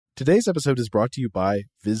Today's episode is brought to you by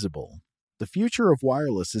Visible. The future of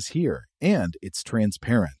wireless is here, and it's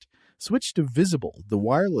transparent. Switch to Visible, the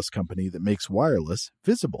wireless company that makes wireless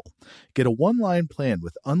visible. Get a one-line plan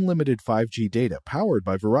with unlimited 5G data powered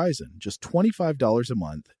by Verizon, just $25 a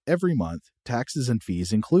month, every month, taxes and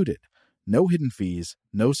fees included. No hidden fees,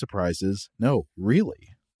 no surprises, no, really.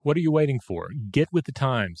 What are you waiting for? Get with the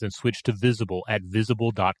times and switch to Visible at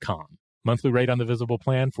Visible.com. Monthly rate on the Visible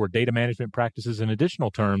plan for data management practices and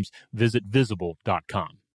additional terms, visit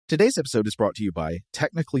Visible.com. Today's episode is brought to you by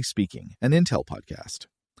Technically Speaking, an Intel podcast.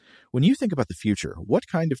 When you think about the future, what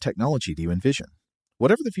kind of technology do you envision?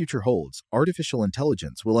 Whatever the future holds, artificial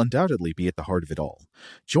intelligence will undoubtedly be at the heart of it all.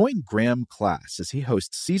 Join Graham Class as he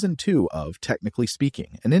hosts Season 2 of Technically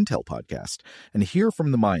Speaking, an Intel podcast, and hear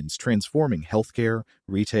from the minds transforming healthcare,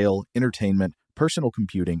 retail, entertainment, personal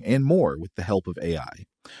computing, and more with the help of AI.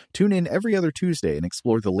 Tune in every other Tuesday and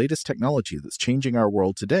explore the latest technology that's changing our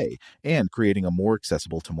world today and creating a more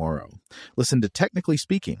accessible tomorrow. Listen to Technically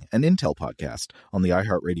Speaking, an Intel podcast on the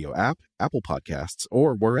iHeartRadio app, Apple Podcasts,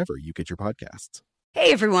 or wherever you get your podcasts.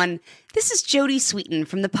 Hey everyone, this is Jodie Sweetin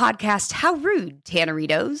from the podcast How Rude,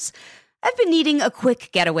 Tanneritos. I've been needing a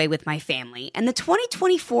quick getaway with my family, and the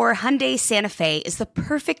 2024 Hyundai Santa Fe is the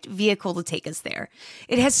perfect vehicle to take us there.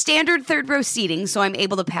 It has standard third-row seating, so I'm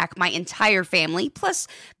able to pack my entire family, plus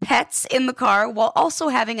pets, in the car, while also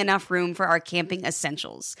having enough room for our camping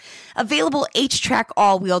essentials. Available H-Track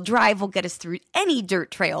all-wheel drive will get us through any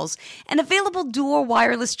dirt trails, and available dual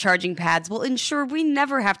wireless charging pads will ensure we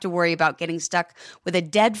never have to worry about getting stuck with a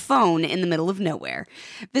dead phone in the middle of nowhere.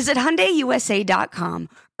 Visit HyundaiUSA.com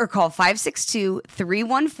or call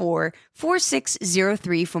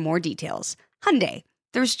 562-314-4603 for more details. Hyundai,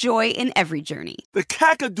 there's joy in every journey. The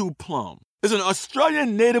Kakadu plum is an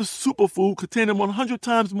Australian native superfood containing 100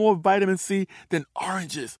 times more vitamin C than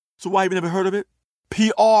oranges. So why have you never heard of it?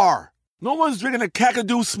 PR. No one's drinking a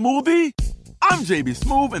Kakadu smoothie? I'm JB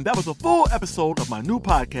Smoove, and that was a full episode of my new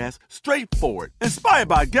podcast, Straightforward, inspired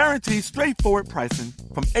by guaranteed straightforward pricing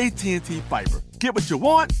from AT&T Fiber. Get what you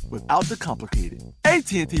want without the complicated.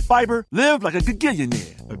 AT&T Fiber, live like a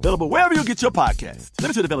gigillionaire. Available wherever you get your podcasts.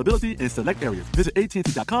 Limited availability in select areas. Visit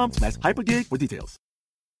AT&T.com/hypergig for details.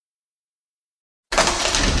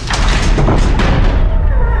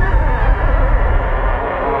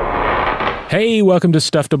 Hey, welcome to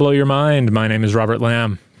Stuff to Blow Your Mind. My name is Robert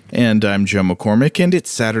Lamb. And I'm Joe McCormick, and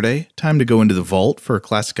it's Saturday. Time to go into the vault for a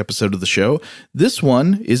classic episode of the show. This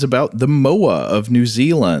one is about the moa of New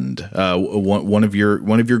Zealand, one of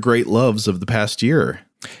your great loves of the past year.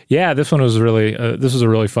 Yeah, this one was really this was a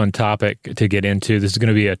really fun topic to get into. This is going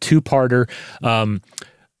to be a two-parter.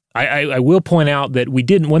 I will point out that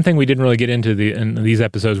one thing we didn't really get into in these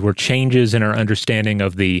episodes were changes in our understanding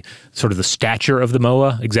of the sort of the stature of the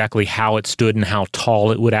moa, exactly how it stood and how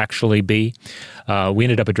tall it would actually be. We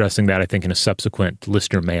ended up addressing that, I think, in a subsequent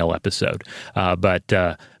listener mail episode. But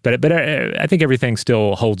I think everything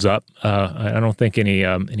still holds up. I don't think any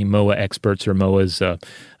MOA experts or MOAs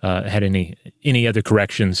had any other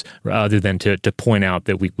corrections other than to point out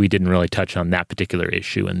that we didn't really touch on that particular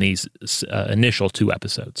issue in these initial two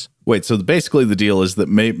episodes. Wait, so basically the deal is that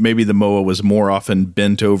maybe the MOA was more often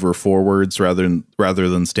bent over forwards rather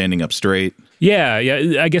than standing up straight? Yeah,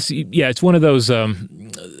 I guess, it's one of those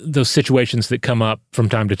situations that come up from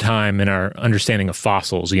time to time in our understanding of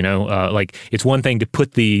fossils, like it's one thing to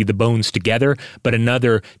put the bones together, but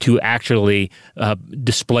another to actually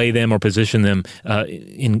display them or position them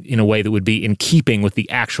in a way that would be in keeping with the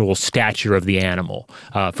actual stature of the animal.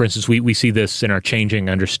 For instance, we see this in our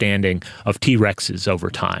changing understanding of T-Rexes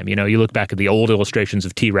over time. You look back at the old illustrations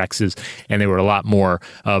of T-Rexes, and they were a lot more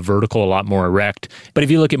vertical, a lot more erect. But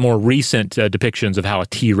if you look at more recent depictions of how a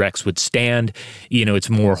T-Rex would stand, it's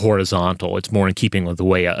more horizontal. It's more in keeping with the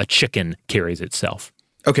way a chicken carries itself.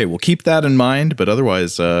 Okay, we'll keep that in mind, but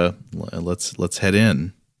otherwise, let's head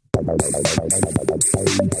in.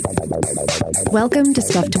 Welcome to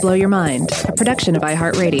Stuff to Blow Your Mind, a production of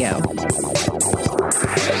iHeartRadio.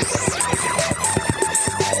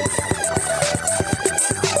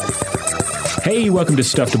 Hey, welcome to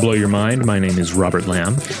Stuff to Blow Your Mind. My name is Robert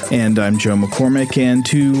Lamb. And I'm Joe McCormick. And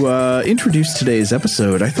to introduce today's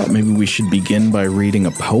episode, I thought maybe we should begin by reading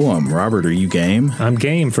a poem. Robert, are you game? I'm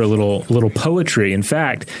game for a little poetry. In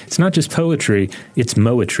fact, it's not just poetry, it's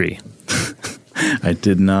moetry. I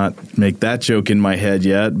did not make that joke in my head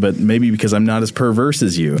yet, but maybe because I'm not as perverse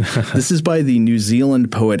as you. This is by the New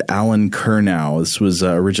Zealand poet Alan Curnow. This was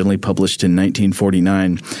originally published in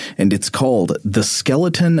 1949, and it's called The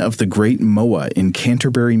Skeleton of the Great Moa in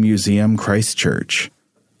Canterbury Museum, Christchurch.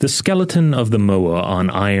 The skeleton of the moa on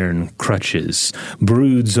iron crutches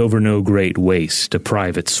broods over no great waste. A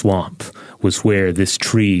private swamp was where this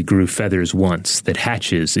tree grew feathers once that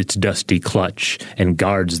hatches its dusty clutch and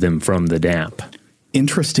guards them from the damp.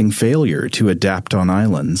 Interesting failure to adapt on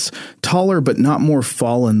islands, taller but not more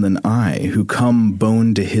fallen than I, who come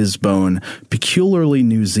bone to his bone, peculiarly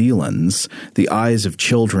New Zealand's. The eyes of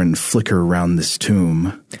children flicker round this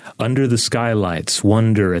tomb. Under the skylights,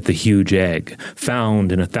 wonder at the huge egg,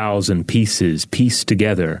 found in 1,000 pieces, pieced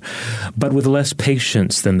together, but with less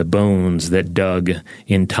patience than the bones that dug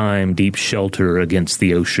in time deep shelter against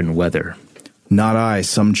the ocean weather. Not I,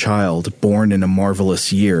 some child, born in a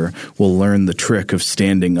marvelous year, will learn the trick of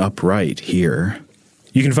standing upright here.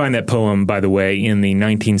 You can find that poem, by the way, in the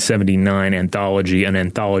 1979 anthology, an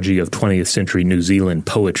anthology of 20th century New Zealand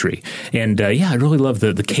poetry. And I really love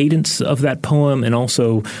the cadence of that poem, and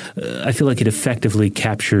also I feel like it effectively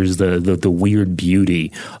captures the weird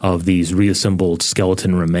beauty of these reassembled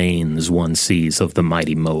skeleton remains one sees of the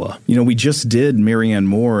mighty moa. You know, we just did Marianne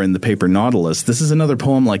Moore in the paper Nautilus. This is another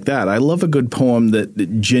poem like that. I love a good poem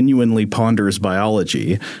that genuinely ponders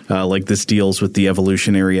biology, like this deals with the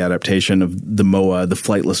evolutionary adaptation of the moa, the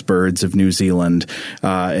flightless birds of New Zealand,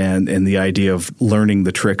 and the idea of learning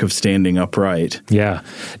the trick of standing upright. Yeah.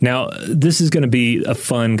 Now, this is going to be a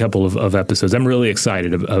fun couple of episodes. I'm really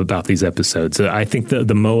excited about these episodes. I think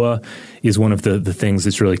the moa is one of the things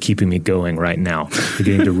that's really keeping me going right now.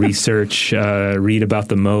 Getting to research, read about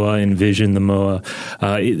the moa, envision the moa.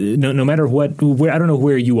 No matter where I don't know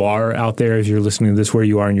where you are out there as you're listening to this, where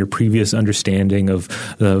you are in your previous understanding of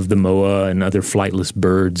the moa and other flightless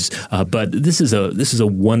birds, but this is a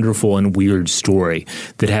wonderful and weird story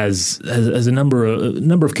that has a number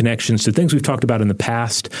of connections to things we've talked about in the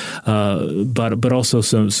past, but also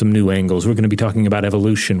some new angles. We're going to be talking about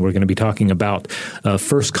evolution. We're going to be talking about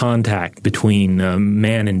first contact between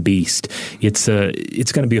man and beast. It's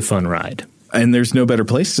going to be a fun ride. And there's no better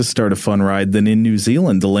place to start a fun ride than in New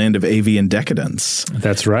Zealand, the land of avian decadence.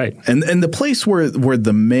 That's right. And the place where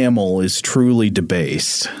the mammal is truly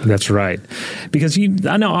debased. That's right. Because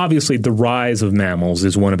I know obviously the rise of mammals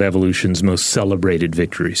is one of evolution's most celebrated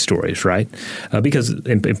victory stories, right? Because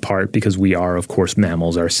in part because we are, of course,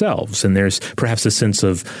 mammals ourselves. And there's perhaps a sense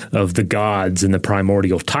of the gods and the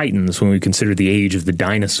primordial titans when we consider the age of the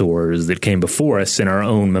dinosaurs that came before us in our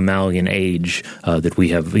own mammalian age that we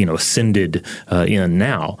have, ascended in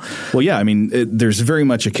now. Well, yeah, I mean, there's very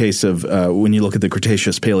much a case of when you look at the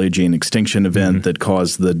Cretaceous-Paleogene extinction event that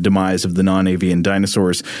caused the demise of the non-avian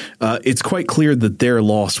dinosaurs, it's quite clear that their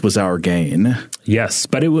loss was our gain. Yes,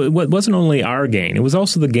 but it wasn't only our gain. It was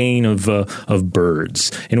also the gain of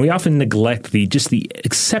birds. And we often neglect the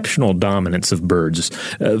exceptional dominance of birds.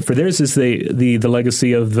 For theirs is the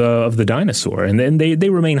legacy of the dinosaur. And then they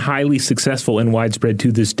remain highly successful and widespread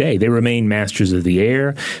to this day. They remain masters of the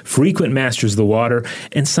air, frequent masters of the water,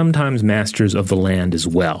 and sometimes masters of the land as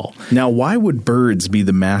well. Now, why would birds be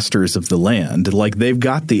the masters of the land? Like, they've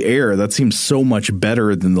got the air. That seems so much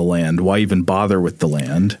better than the land. Why even bother with the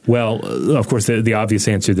land? Well, of course, the obvious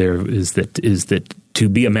answer there is that to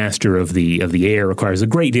be a master of the air requires a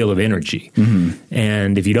great deal of energy. Mm-hmm.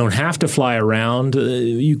 And if you don't have to fly around,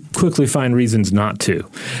 you quickly find reasons not to.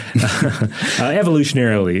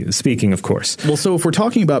 Evolutionarily speaking, of course. Well, so if we're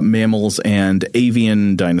talking about mammals and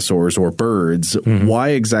avian dinosaurs or birds,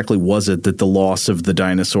 why exactly was it that the loss of the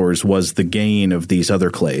dinosaurs was the gain of these other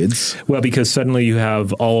clades? Well, because suddenly you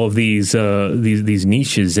have all of these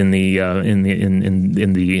niches in the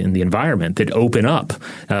environment that open up.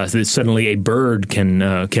 So that suddenly a bird can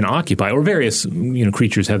occupy, or various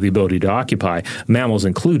creatures have the ability to occupy, mammals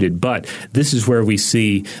included. But this is where we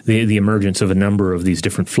see the emergence of a number of these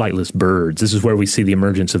different flightless birds. This is where we see the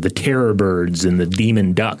emergence of the terror birds and the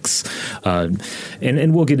demon ducks. And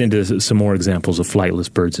we'll get into some more examples of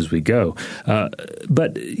flightless birds as we go.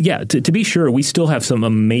 But yeah, to be sure, we still have some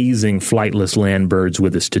amazing flightless land birds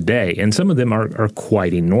with us today, and some of them are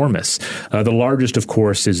quite enormous. The largest, of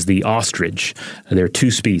course, is the ostrich. There are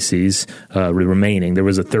two species remaining. There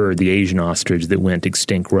was a third, the Asian ostrich, that went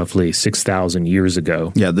extinct roughly 6,000 years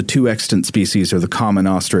ago. Yeah, the two extant species are the common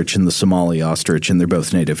ostrich and the Somali ostrich, and they're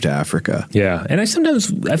both native to Africa. Yeah, and I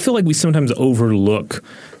feel like we sometimes overlook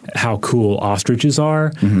how cool ostriches are.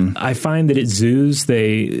 Mm-hmm. I find that at zoos,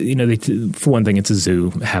 they for one thing, it's a zoo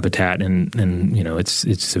habitat, and it's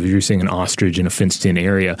if you're seeing an ostrich in a fenced-in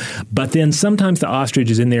area. But then sometimes the ostrich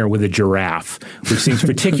is in there with a giraffe, which seems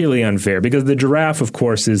particularly unfair because the giraffe, of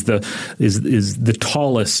course, is the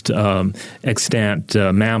tallest extant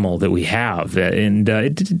mammal that we have, and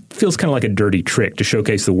it feels kind of like a dirty trick to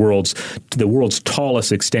showcase the world's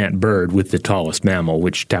tallest extant bird with the tallest mammal,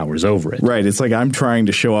 which towers over it. Right. It's like I'm trying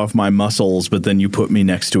to show show off my muscles, but then you put me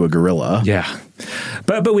next to a gorilla. Yeah.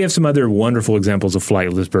 But we have some other wonderful examples of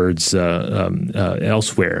flightless birds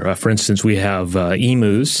elsewhere. For instance, we have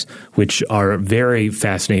emus, which are very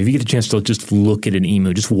fascinating. If you get a chance to just look at an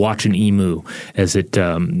emu, just watch an emu as it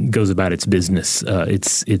goes about its business,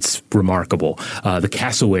 it's remarkable. The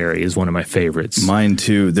cassowary is one of my favorites. Mine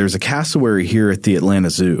too. There's a cassowary here at the Atlanta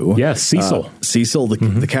Zoo. Yes, Cecil. Cecil,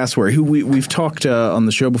 the cassowary, who we've talked on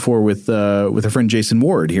the show before with our friend Jason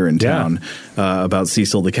Ward here in town about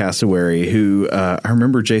Cecil the cassowary, who I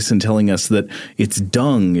remember Jason telling us that its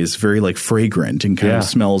dung is very fragrant and kind of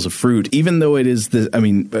smells of fruit, even though it is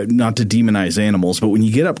not to demonize animals, but when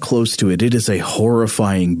you get up close to it, it is a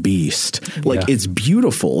horrifying beast. It's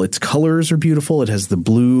beautiful. Its colors are beautiful. It has the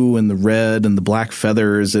blue and the red and the black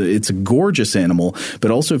feathers. It's a gorgeous animal.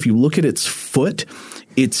 But also if you look at its foot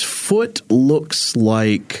looks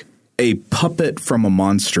like a puppet from a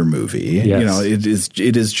monster movie. Yes.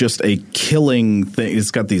 It is just a killing thing. It's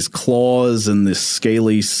got these claws and this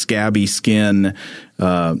scaly, scabby skin.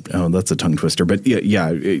 That's a tongue twister. But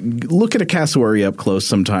look at a cassowary up close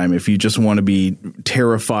sometime if you just want to be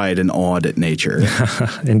terrified and awed at nature.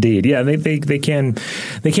 Indeed, yeah, they can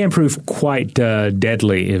prove quite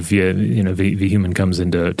deadly if the human comes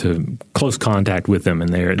into close contact with them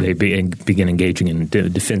and they begin engaging in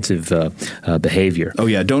defensive behavior. Oh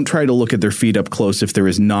yeah, don't try to look at their feet up close if there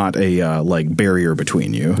is not a barrier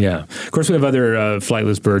between you. Yeah, of course we have other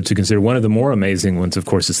flightless birds to consider. One of the more amazing ones, of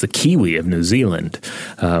course, is the kiwi of New Zealand.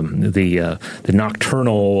 The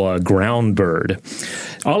nocturnal ground bird.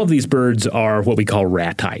 All of these birds are what we call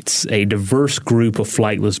ratites, a diverse group of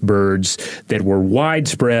flightless birds that were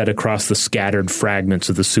widespread across the scattered fragments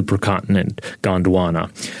of the supercontinent Gondwana.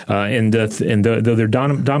 Though their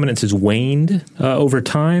dominance has waned over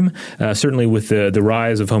time, certainly with the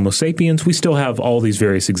rise of Homo sapiens, we still have all these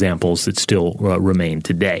various examples that still remain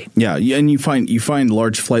today. Yeah, and you find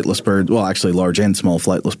large flightless birds, well, actually large and small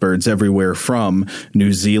flightless birds everywhere from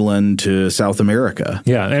New Zealand to South America.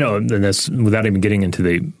 Yeah, I know, and that's without even getting into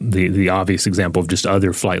the obvious example of just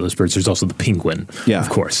other flightless birds. There's also the penguin, of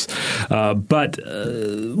course. But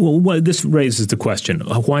this raises the question,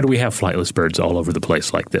 why do we have flightless birds all over the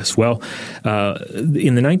place like this? Well,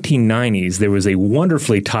 in the 1990s, there was a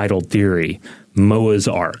wonderfully titled theory, Noah's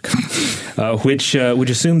Ark, which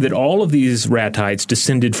assumed that all of these ratites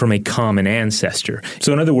descended from a common ancestor.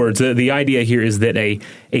 So in other words, the idea here is that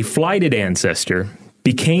a flighted ancestor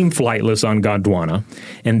became flightless on Gondwana,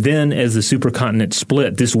 and then as the supercontinent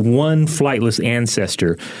split, this one flightless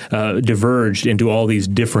ancestor diverged into all these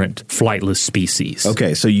different flightless species.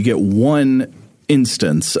 Okay, so you get one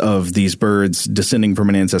instance of these birds descending from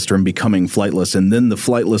an ancestor and becoming flightless, and then the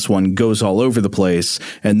flightless one goes all over the place,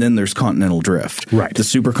 and then there's continental drift. Right. The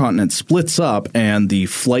supercontinent splits up, and the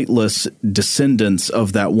flightless descendants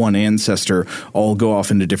of that one ancestor all go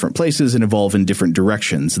off into different places and evolve in different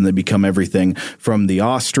directions, and they become everything from the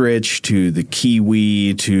ostrich to the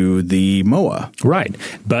kiwi to the moa. Right.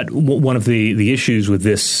 But one of the issues with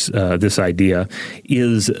this idea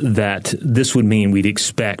is that this would mean we'd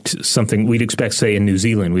expect, say, in New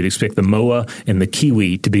Zealand, we'd expect the moa and the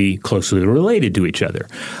kiwi to be closely related to each other.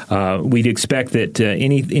 We'd expect that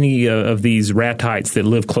any of these ratites that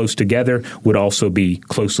live close together would also be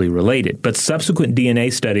closely related. But subsequent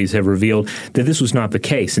DNA studies have revealed that this was not the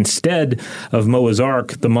case. Instead of Noah's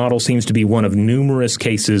Ark, the model seems to be one of numerous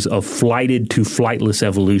cases of flighted to flightless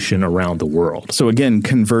evolution around the world. So again,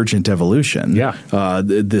 convergent evolution. Yeah.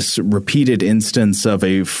 This repeated instance of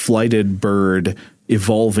a flighted bird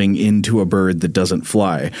evolving into a bird that doesn't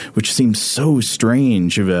fly, which seems so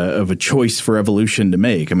strange of a choice for evolution to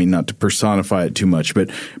make. I mean, not to personify it too much, but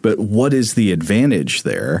what is the advantage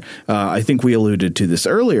there? I think we alluded to this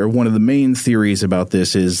earlier. One of the main theories about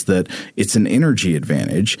this is that it's an energy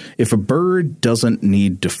advantage. If a bird doesn't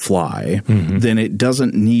need to fly, then it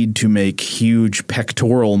doesn't need to make huge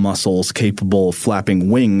pectoral muscles capable of flapping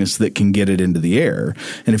wings that can get it into the air.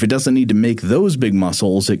 And if it doesn't need to make those big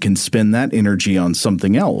muscles, it can spend that energy on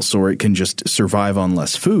something else, or it can just survive on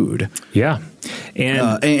less food. Yeah.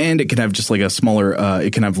 And it can have just like a smaller,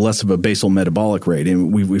 it can have less of a basal metabolic rate.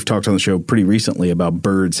 And we've talked on the show pretty recently about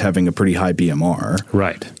birds having a pretty high BMR.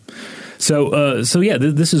 Right. So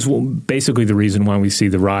this is basically the reason why we see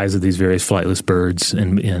the rise of these various flightless birds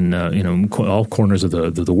in all corners of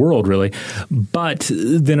the world, really. But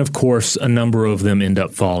then, of course, a number of them end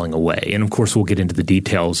up falling away, and of course, we'll get into the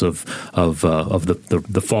details of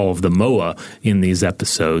the fall of the moa in these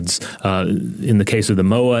episodes. In the case of the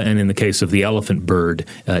moa, and in the case of the elephant bird,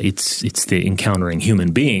 it's the encountering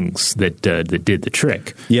human beings that did the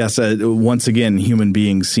trick. Yes, once again, human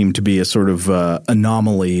beings seem to be a sort of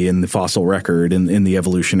anomaly in the fossil fossil record in the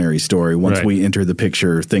evolutionary story. Once we enter the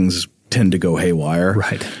picture, things tend to go haywire.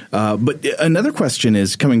 Right. But another question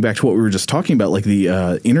is coming back to what we were just talking about, like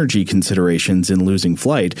the energy considerations in losing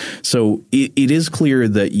flight. So it is clear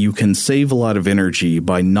that you can save a lot of energy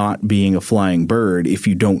by not being a flying bird if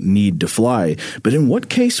you don't need to fly. But in what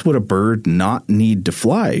case would a bird not need to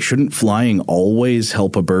fly? Shouldn't flying always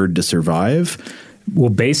help a bird to survive?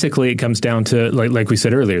 Well, basically, it comes down to, like we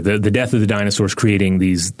said earlier, the death of the dinosaurs creating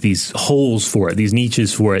these holes for it, these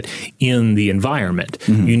niches for it in the environment.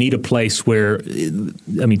 Mm-hmm. You need a place where,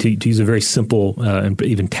 to use a very simple and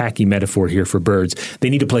even tacky metaphor here for birds, they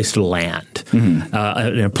need a place to land. Mm-hmm.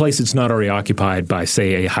 A place that's not already occupied by,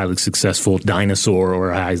 say, a highly successful dinosaur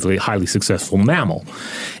or a highly successful mammal.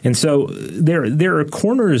 And so there are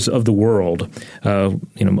corners of the world,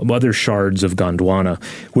 other shards of Gondwana,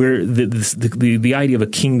 where the idea of a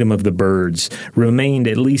kingdom of the birds remained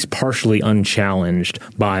at least partially unchallenged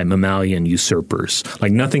by mammalian usurpers.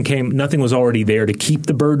 Like nothing was already there to keep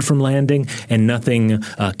the bird from landing, and nothing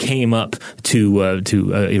came up to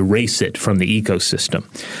erase it from the ecosystem.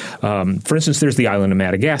 For instance, there's the island of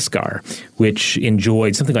Madagascar, which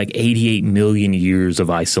enjoyed something like 88 million years of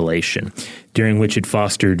isolation, during which it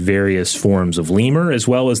fostered various forms of lemur, as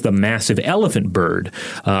well as the massive elephant bird,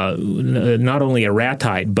 not only a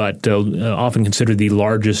ratite, but often considered the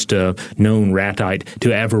largest known ratite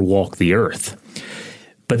to ever walk the earth.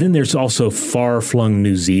 But then there's also far-flung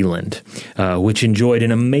New Zealand, which enjoyed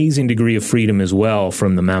an amazing degree of freedom as well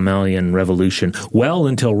from the mammalian revolution, well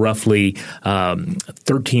until roughly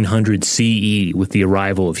 1300 CE with the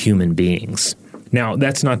arrival of human beings. Now,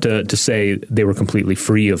 that's not to say they were completely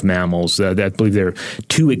free of mammals. I believe there are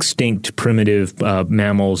two extinct primitive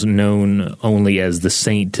mammals known only as the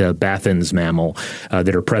St. Bathans mammal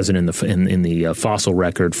that are present in the fossil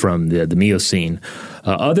record from the Miocene.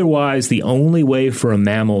 Otherwise, the only way for a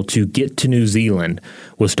mammal to get to New Zealand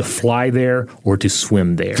was to fly there or to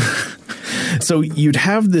swim there. So you'd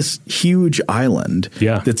have this huge island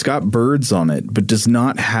that's got birds on it, but does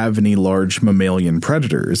not have any large mammalian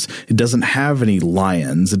predators. It doesn't have any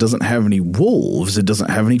lions. It doesn't have any wolves. It doesn't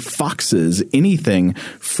have any foxes, anything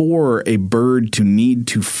for a bird to need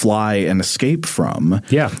to fly and escape from.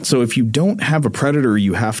 Yeah. So if you don't have a predator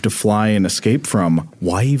you have to fly and escape from,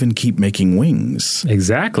 why even keep making wings?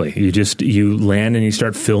 Exactly. You land and you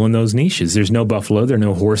start filling those niches. There's no buffalo. There are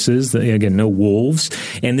no horses. Again, no wolves.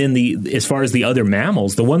 And then as far as the other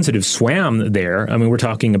mammals, the ones that have swam there, we're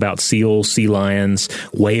talking about seals, sea lions,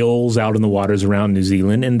 whales out in the waters around New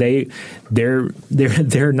Zealand, and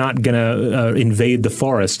they're not going to invade the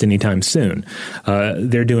forest anytime soon.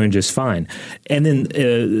 They're doing just fine. And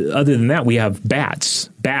then other than that, we have bats.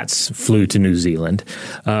 Bats flew to New Zealand,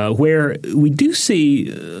 where we do see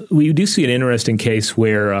an interesting case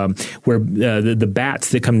where the bats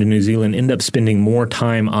that come to New Zealand end up spending more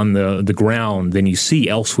time on the ground than you see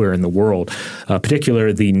elsewhere in the world.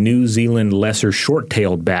 Particularly the New Zealand lesser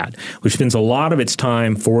short-tailed bat, which spends a lot of its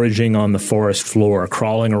time foraging on the forest floor,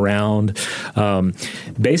 crawling around,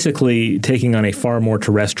 basically taking on a far more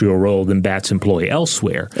terrestrial role than bats employ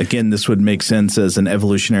elsewhere. Again, this would make sense as an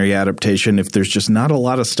evolutionary adaptation if there's just not a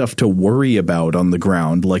lot of stuff to worry about on the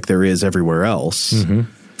ground like there is everywhere else. Mm-hmm.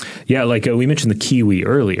 Yeah, like we mentioned the kiwi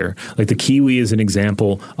earlier. Like the kiwi is an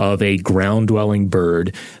example of a ground-dwelling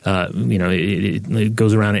bird. It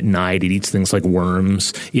goes around at night. It eats things like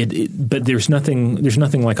worms. But there's nothing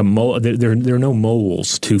like a mole. There are no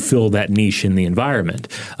moles to fill that niche in the environment.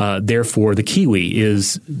 Therefore, the kiwi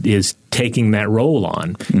is taking that role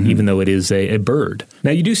on, even though it is a bird.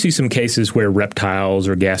 Now, you do see some cases where reptiles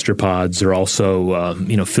or gastropods are also,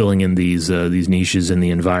 filling in these niches in the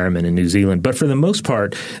environment in New Zealand. But for the most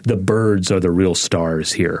part, the birds are the real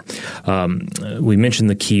stars here. We mentioned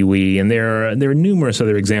the kiwi, and there are numerous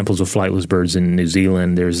other examples of flightless birds in New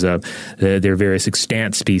Zealand. There are various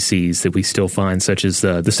extant species that we still find, such as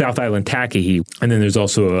the South Island takahe, and then there's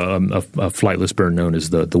also a flightless bird known as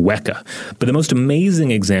the weka. But the most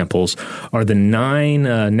amazing examples are the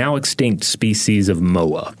 9 now extinct species of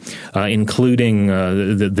moa, including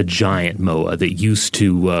the giant moa that used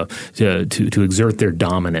to exert their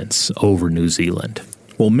dominance over New Zealand.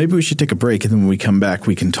 Well, maybe we should take a break, and then when we come back,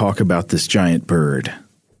 we can talk about this giant bird.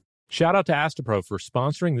 Shout out to Astepro for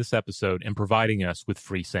sponsoring this episode and providing us with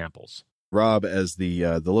free samples. Rob, as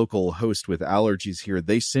the local host with allergies here,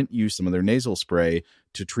 they sent you some of their nasal spray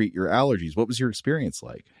to treat your allergies. What was your experience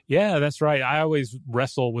like? Yeah, that's right. I always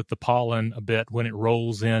wrestle with the pollen a bit when it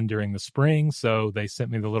rolls in during the spring, so they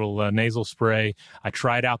sent me the little nasal spray. I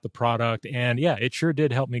tried out the product, and yeah, it sure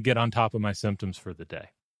did help me get on top of my symptoms for the day.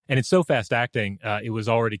 And it's so fast acting, it was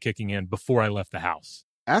already kicking in before I left the house.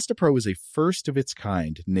 Astepro is a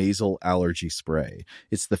first-of-its-kind nasal allergy spray.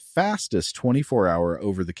 It's the fastest 24-hour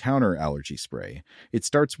over-the-counter allergy spray. It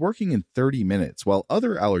starts working in 30 minutes, while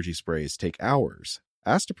other allergy sprays take hours.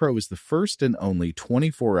 Astepro is the first and only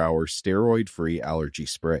 24-hour steroid-free allergy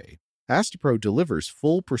spray. Astepro delivers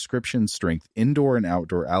full prescription-strength indoor and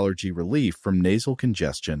outdoor allergy relief from nasal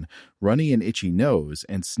congestion, runny and itchy nose,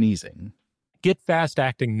 and sneezing. Get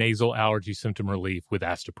fast-acting nasal allergy symptom relief with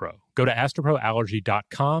Astepro. Go to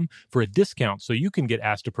asteproallergy.com for a discount so you can get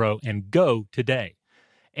Astepro and go today.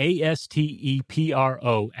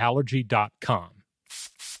 ASTEPRO allergy.com.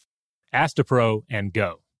 Astepro and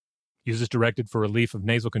go. Use as directed for relief of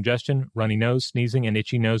nasal congestion, runny nose, sneezing, and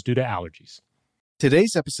itchy nose due to allergies.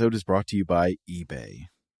 Today's episode is brought to you by eBay.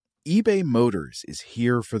 eBay Motors is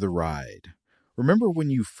here for the ride. Remember when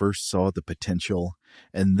you first saw the potential?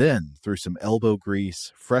 And then, through some elbow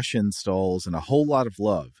grease, fresh installs, and a whole lot of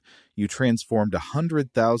love, you transformed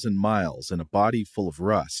 100,000 miles and a body full of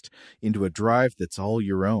rust into a drive that's all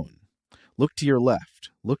your own. Look to your left.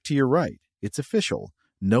 Look to your right. It's official.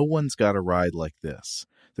 No one's got a ride like this.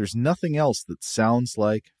 There's nothing else that sounds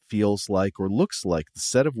like, feels like, or looks like the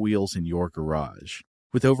set of wheels in your garage.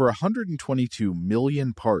 With over 122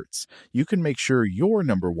 million parts, you can make sure your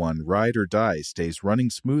number one ride or die stays running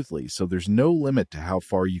smoothly so there's no limit to how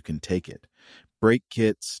far you can take it. Brake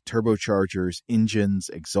kits, turbochargers, engines,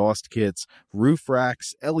 exhaust kits, roof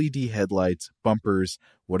racks, LED headlights, bumpers,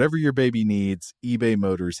 whatever your baby needs, eBay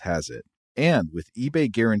Motors has it. And with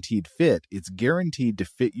eBay Guaranteed Fit, it's guaranteed to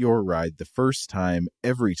fit your ride the first time,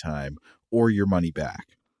 every time, or your money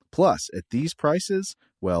back. Plus, at these prices,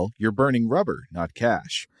 well, you're burning rubber, not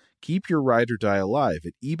cash. Keep your ride or die alive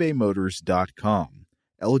at ebaymotors.com.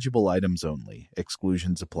 Eligible items only.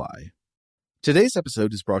 Exclusions apply. Today's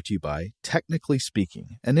episode is brought to you by Technically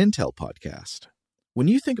Speaking, an Intel podcast. When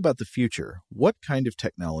you think about the future, what kind of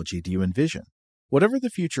technology do you envision? Whatever the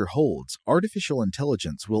future holds, artificial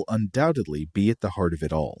intelligence will undoubtedly be at the heart of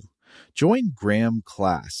it all. Join Graham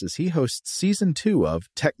Class as he hosts Season 2 of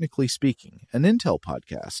Technically Speaking, an Intel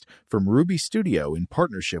podcast from Ruby Studio in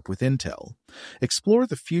partnership with Intel. Explore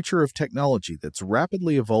the future of technology that's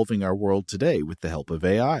rapidly evolving our world today with the help of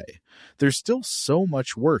AI. There's still so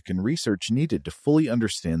much work and research needed to fully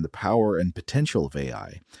understand the power and potential of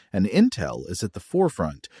AI, and Intel is at the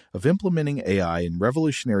forefront of implementing AI in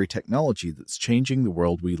revolutionary technology that's changing the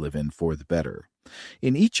world we live in for the better.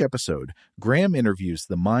 In each episode, Graham interviews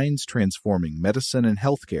the minds transforming medicine and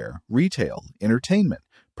healthcare, retail, entertainment,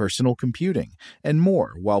 personal computing, and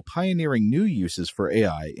more while pioneering new uses for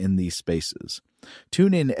AI in these spaces.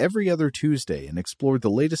 Tune in every other Tuesday and explore the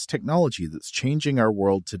latest technology that's changing our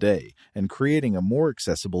world today and creating a more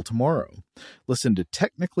accessible tomorrow. Listen to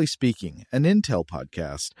Technically Speaking, an Intel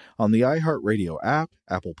podcast on the iHeartRadio app,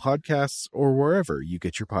 Apple Podcasts, or wherever you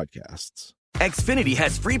get your podcasts. Xfinity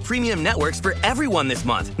has free premium networks for everyone this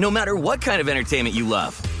month, no matter what kind of entertainment you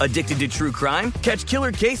love. Addicted to true crime? Catch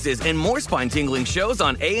killer cases and more spine-tingling shows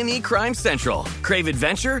on A&E Crime Central. Crave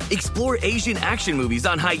adventure? Explore Asian action movies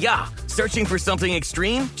on Hi-Ya. Searching for something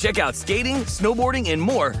extreme? Check out skating, snowboarding, and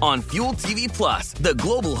more on Fuel TV Plus, the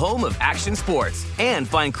global home of action sports. And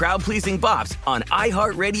find crowd-pleasing bops on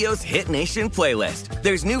iHeartRadio's Hit Nation playlist.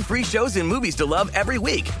 There's new free shows and movies to love every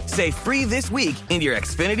week. Say free this week in your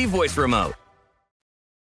Xfinity voice remote.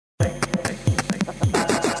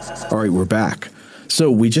 All right, we're back. So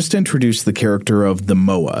we just introduced the character of the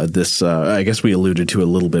moa, this, I guess we alluded to a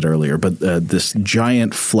little bit earlier, but this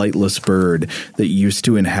giant flightless bird that used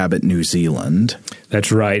to inhabit New Zealand.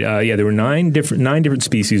 That's right. There were nine different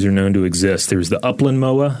species are known to exist. There's the upland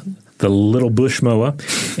moa, the little bush moa,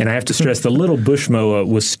 and I have to stress the little bush moa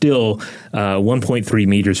was still 1.3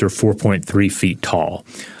 meters or 4.3 feet tall.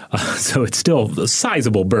 So it's still a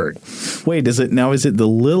sizable bird. Wait, is it the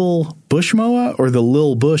little bush moa or the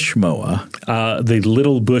lil bush moa? The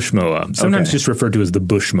little bush moa, sometimes just referred to as the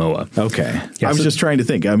bush moa. Okay. Yeah, I was just trying to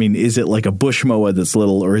think. I mean, is it like a bush moa that's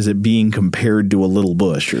little, or is it being compared to a little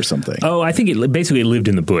bush or something? Oh, I think it basically lived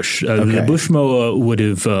in the bush. The bush moa would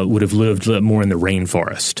have lived more in the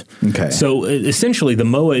rainforest. Okay. So essentially, the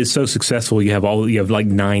moa is so successful. You have like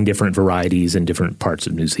 9 different varieties in different parts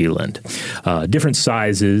of New Zealand, different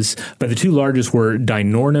sizes. But the 2 largest were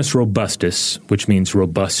Dinornis robustus, which means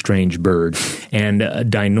robust strange bird, and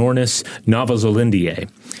Dinornis novazelandiae.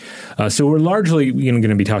 So we're largely going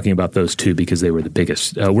to be talking about those 2 because they were the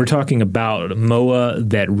biggest. We're talking about moa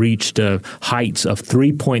that reached heights of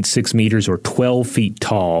 3.6 meters or 12 feet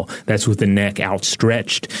tall. That's with the neck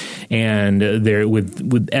outstretched, and they're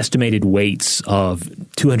with estimated weights of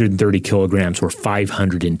 230 kilograms or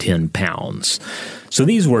 510 pounds. So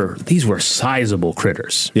these were sizable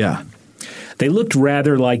critters. Yeah. They looked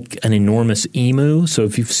rather like an enormous emu. So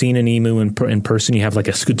if you've seen an emu in person, you have like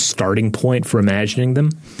a good starting point for imagining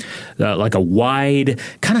them. Like a wide,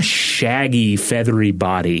 kind of shaggy, feathery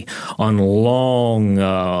body on long,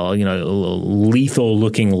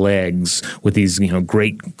 lethal-looking legs with these,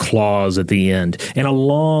 great claws at the end, and a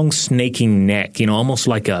long snaking neck, almost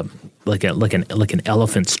like an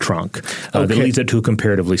elephant's trunk that leads up to a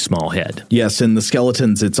comparatively small head. Yes, in the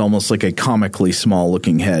skeletons, it's almost like a comically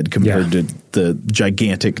small-looking head compared to the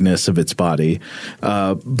giganticness of its body.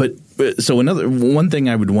 So one thing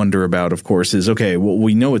I would wonder about, of course, is,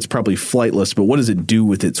 we know it's probably flightless, but what does it do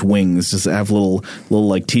with its wings? Does it have little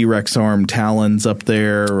like T-Rex arm talons up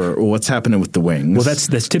there, or what's happening with the wings? Well,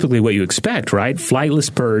 that's typically what you expect, right?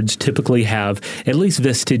 Flightless birds typically have at least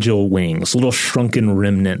vestigial wings, little shrunken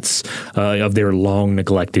remnants of their long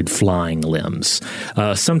neglected flying limbs.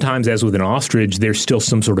 Sometimes, as with an ostrich, there's still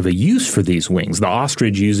some sort of a use for these wings. The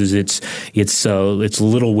ostrich uses its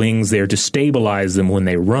little wings there to stabilize them when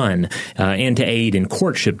they run. And to aid in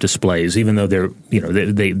courtship displays, even though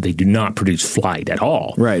they do not produce flight at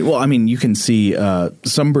all. Right. Well, I mean, you can see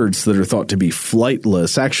some birds that are thought to be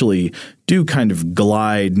flightless actually do kind of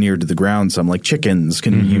glide near to the ground. Some, like chickens,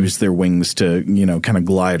 can use their wings to, kind of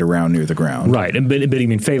glide around near the ground. Right. But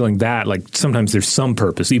even failing that, like sometimes there's some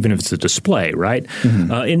purpose, even if it's a display, right?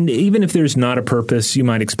 And even if there's not a purpose, you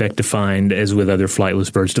might expect to find, as with other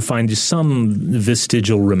flightless birds, to find just some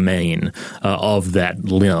vestigial remain of that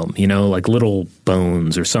limb, like little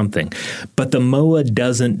bones or something. But the moa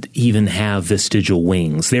doesn't even have vestigial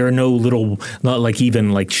wings. There are no little, not like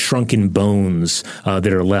even like shrunken bones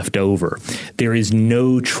that are left over. There is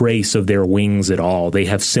no trace of their wings at all. They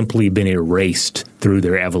have simply been erased through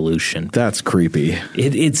their evolution. That's creepy.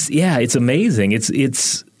 It's amazing.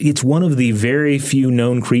 It's one of the very few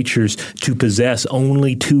known creatures to possess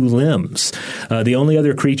only two limbs. The only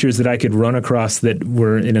other creatures that I could run across that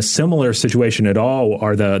were in a similar situation at all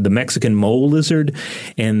are the Mexican mole lizard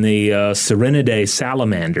and the Sirenidae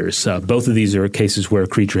salamanders. Both of these are cases where a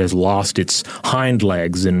creature has lost its hind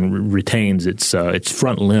legs and retains its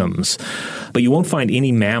front limbs. But you won't find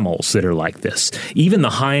any mammals that are like this. Even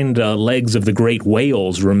the hind legs of the great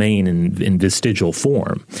whales remain in vestigial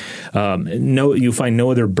form. You'll find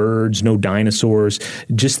no other birds, no dinosaurs,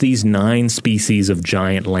 just these 9 species of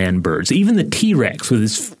giant land birds. Even the T-Rex with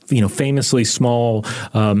its famously small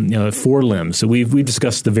forelimbs. So we've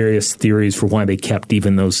discussed the various theories for why they kept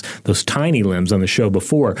even those tiny limbs on the show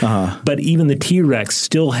before. But even the T-Rex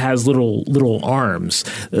still has little arms.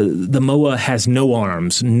 The moa has no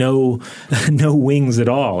arms, no wings at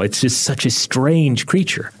all. It's just such a strange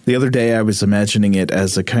creature. The other day I was imagining it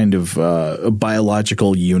as a kind of a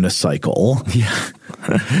biological unicycle.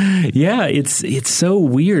 Yeah, it's so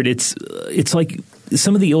weird. It's like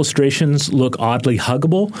some of the illustrations look oddly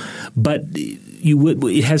huggable, but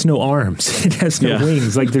it has no arms. It has no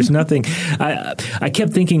wings. Like there's nothing. I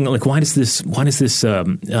kept thinking, like, why does this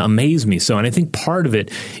amaze me so? And I think part of it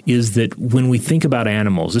is that when we think about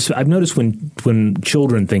animals, I've noticed when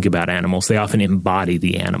children think about animals, they often embody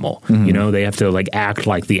the animal. They have to like act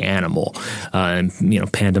like the animal, and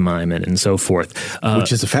pantomime it and so forth.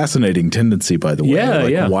 Which is a fascinating tendency, by the way.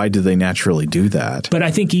 Yeah. Why do they naturally do that? But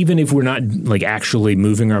I think even if we're not like actually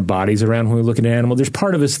moving our bodies around when we look at an animal, there's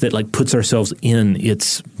part of us that like puts ourselves in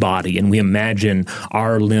its body, and we imagine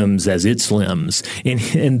our limbs as its limbs.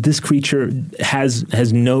 And this creature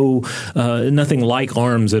has nothing like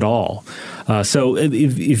arms at all. So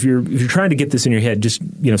if you're trying to get this in your head, just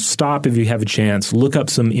stop if you have a chance. Look up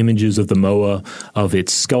some images of the moa, of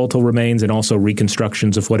its skeletal remains, and also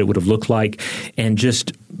reconstructions of what it would have looked like, and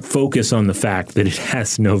just focus on the fact that it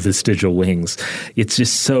has no vestigial wings. It's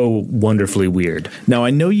just so wonderfully weird. Now, I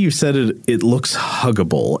know you said it looks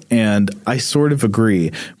huggable, and I sort of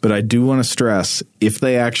agree, but I do want to stress, if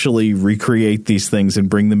they actually recreate these things and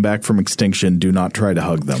bring them back from extinction, do not try to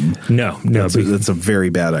hug them. No. That's a very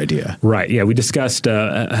bad idea. Right. Yeah, we discussed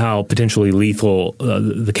how potentially lethal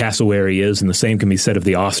the cassowary is, and the same can be said of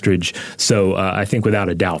the ostrich. So I think without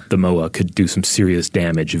a doubt the moa could do some serious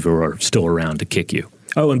damage if it were still around to kick you.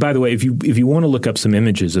 Oh, and by the way, if you want to look up some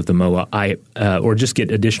images of the moa, or just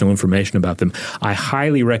get additional information about them, I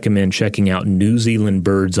highly recommend checking out New Zealand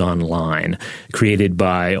Birds Online, created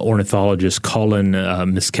by ornithologist Colin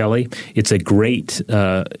Miskelly. It's a great.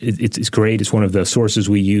 It's great. It's one of the sources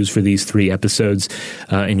we use for these 3 episodes,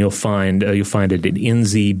 and you'll find it at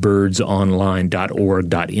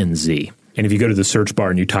nzbirdsonline.org.nz. And if you go to the search bar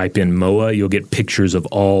and you type in moa, you'll get pictures of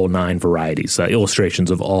all 9 varieties, illustrations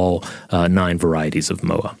of all 9 varieties of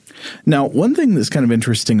moa. Now, one thing that's kind of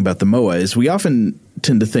interesting about the moa is we often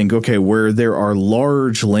tend to think, okay, where there are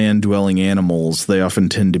large land-dwelling animals, they often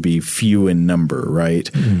tend to be few in number, right?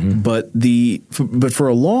 Mm-hmm. But for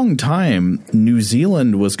a long time, New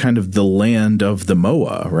Zealand was kind of the land of the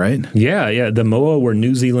moa, right? Yeah. The moa were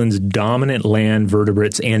New Zealand's dominant land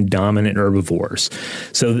vertebrates and dominant herbivores.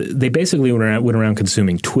 So they basically went around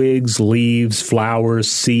consuming twigs, leaves, flowers,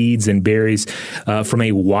 seeds, and berries from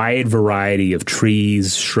a wide variety of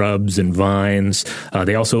trees, shrubs, and vines.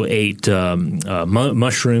 They also ate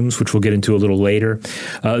mushrooms, which we'll get into a little later.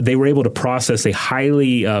 They were able to process a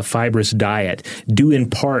highly fibrous diet due in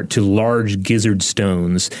part to large gizzard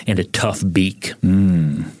stones and a tough beak.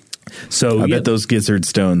 So I bet those gizzard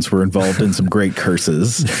stones were involved in some great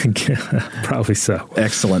curses. Probably so.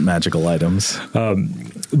 Excellent magical items.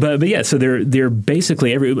 But yeah, so they're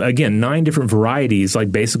basically 9 different varieties,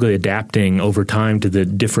 like basically adapting over time to the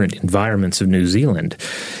different environments of New Zealand,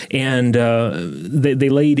 and they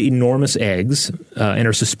laid enormous eggs and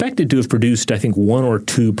are suspected to have produced, I think, 1 or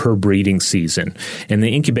 2 per breeding season, and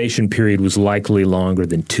the incubation period was likely longer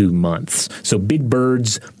than 2 months. So big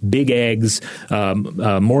birds, big eggs,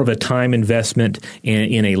 more of a time investment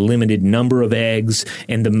in a limited number of eggs,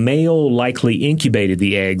 and the male likely incubated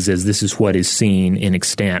the eggs, as this is what is seen in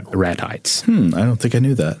extant ratites. I don't think I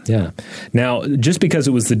knew that. Yeah. Now, just because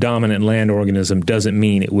it was the dominant land organism doesn't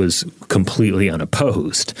mean it was completely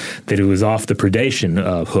unopposed, that it was off the predation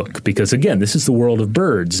hook, because, again, this is the world of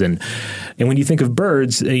birds. And when you think of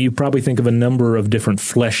birds, you probably think of a number of different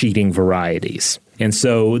flesh-eating varieties. And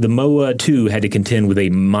so the moa, too, had to contend with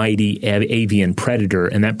a mighty avian predator,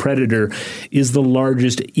 and that predator is the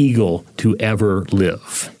largest eagle to ever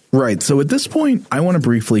live. Right. So at this point, I want to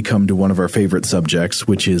briefly come to one of our favorite subjects,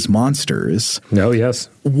 which is monsters. Oh, yes.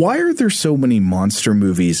 Why are there so many monster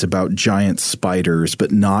movies about giant spiders,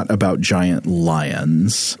 but not about giant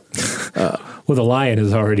lions? Well, the lion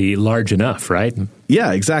is already large enough, right?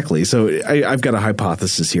 Yeah, exactly. So I've got a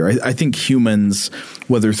hypothesis here. I think humans,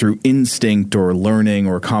 whether through instinct or learning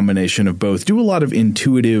or a combination of both, do a lot of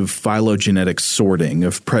intuitive phylogenetic sorting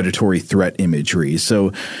of predatory threat imagery.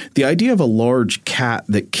 So the idea of a large cat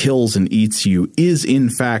that kills and eats you is in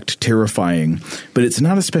fact terrifying, but it's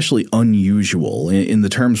not especially unusual. In the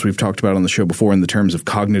terms we've talked about on the show before, in the terms of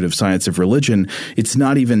cognitive science of religion, it's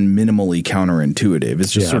not even minimally counterintuitive.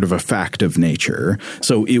 It's just sort of a fact of nature.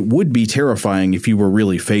 So it would be terrifying if you were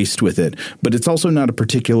really faced with it, but it's also not a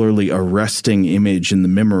particularly arresting image in the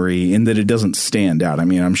memory in that it doesn't stand out. I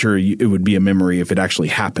mean, I'm sure it would be a memory if it actually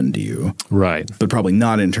happened to you. Right. But probably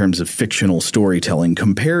not in terms of fictional storytelling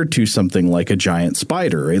compared to something like a giant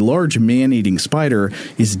spider. A large man-eating spider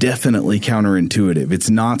is definitely counterintuitive. It's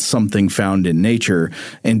not something found in nature,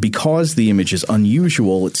 and because the image is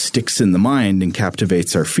unusual, it sticks in the mind and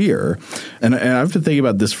captivates our fear. And I've been thinking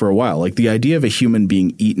about this for a while. Like the idea of a human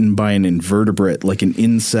being eaten by an invertebrate, like an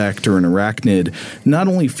insect or an arachnid, not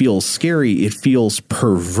only feels scary, it feels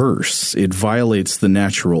perverse. It violates the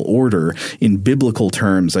natural order. In biblical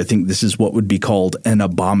terms, I think this is what would be called an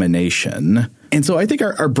abomination. And so I think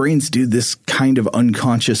our brains do this kind of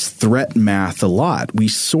unconscious threat math a lot. We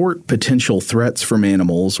sort potential threats from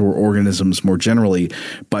animals or organisms more generally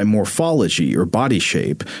by morphology or body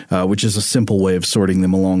shape, which is a simple way of sorting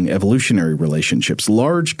them along evolutionary relationships.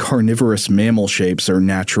 Large carnivorous mammal shapes are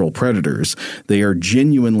natural predators. They are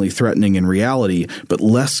genuinely threatening in reality, but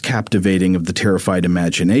less captivating of the terrified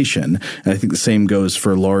imagination. And I think the same goes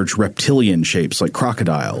for large reptilian shapes like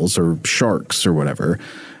crocodiles or sharks or whatever.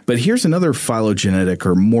 But here's another phylogenetic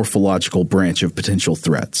or morphological branch of potential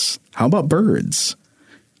threats. How about birds?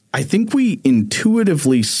 I think we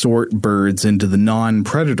intuitively sort birds into the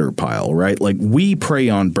non-predator pile, right? Like we prey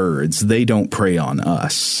on birds, they don't prey on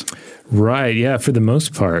us. Right, yeah, for the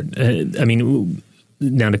most part. I mean,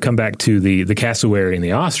 now to come back to the cassowary and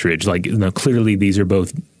the ostrich, like clearly these are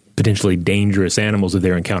both potentially dangerous animals if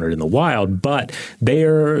they're encountered in the wild, but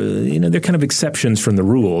they're kind of exceptions from the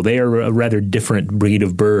rule. They are a rather different breed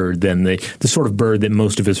of bird than the sort of bird that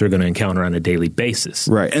most of us are going to encounter on a daily basis.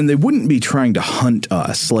 Right, and they wouldn't be trying to hunt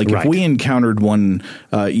us. Like if we encountered one,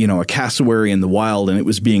 a cassowary in the wild and it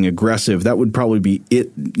was being aggressive, that would probably be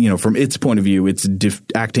it, from its point of view, it's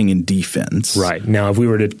acting in defense. Right. Now, if we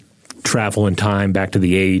were to travel in time back to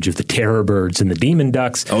the age of the terror birds and the demon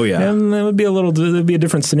ducks. Oh, yeah. And that would be a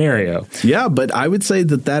different scenario. Yeah, but I would say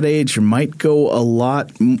that age might come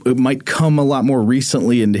a lot more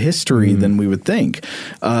recently into history than we would think.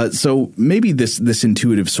 So maybe this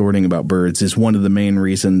intuitive sorting about birds is one of the main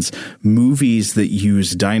reasons movies that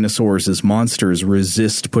use dinosaurs as monsters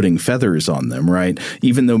resist putting feathers on them, right?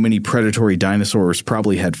 Even though many predatory dinosaurs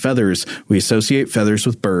probably had feathers, we associate feathers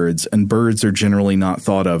with birds, and birds are generally not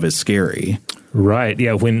thought of as scary. Right.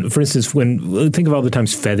 Yeah. For instance, think of all the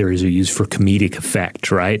times feathers are used for comedic effect,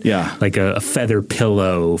 right? Yeah. Like a feather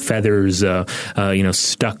pillow, feathers,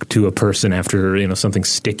 stuck to a person after, something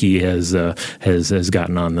sticky has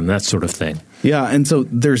gotten on them, that sort of thing. Yeah, and so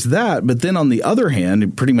there's that. But then on the other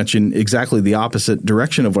hand, pretty much in exactly the opposite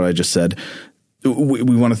direction of what I just said,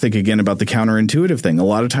 we want to think again about the counterintuitive thing. A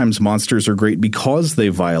lot of times monsters are great because they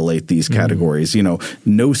violate these categories.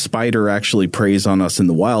 No spider actually preys on us in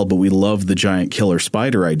the wild, but we love the giant killer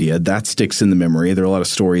spider idea. That sticks in the memory. There are a lot of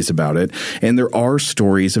stories about it. And there are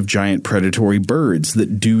stories of giant predatory birds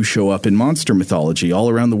that do show up in monster mythology all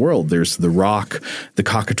around the world. There's the roc, the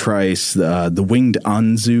cockatrice, the winged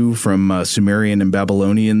Anzu from Sumerian and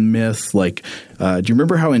Babylonian myth. Do you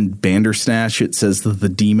remember how in Bandersnatch it says that the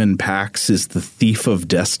demon Pax is the thief of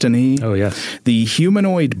destiny? Oh, yes. The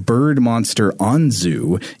humanoid bird monster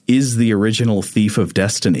Anzu is the original thief of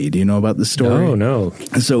destiny. Do you know about this story? Oh, no.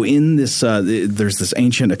 So in this, there's this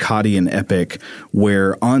ancient Akkadian epic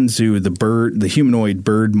where Anzu, the humanoid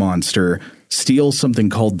bird monster, steals something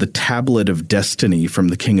called the Tablet of Destiny from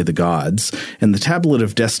the King of the Gods. And the Tablet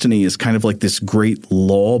of Destiny is kind of like this great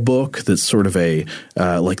law book that's sort of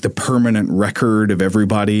like the permanent record of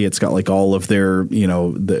everybody. It's got like all of their,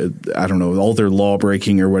 all their law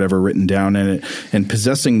breaking or whatever written down in it. And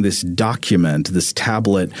possessing this document, this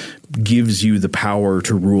tablet, gives you the power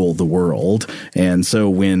to rule the world. And so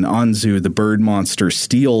when Anzu, the bird monster,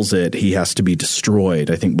 steals it, he has to be destroyed,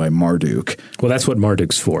 I think, by Marduk. Well, that's what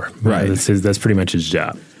Marduk's for. Right. That's pretty much his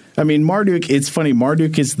job. I mean, Marduk, it's funny.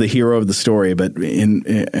 Marduk is the hero of the story, but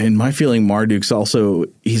in my feeling, Marduk's also,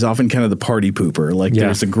 he's often kind of the party pooper.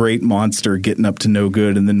 There's a great monster getting up to no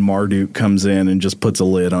good, and then Marduk comes in and just puts a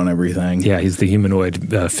lid on everything. Yeah, he's the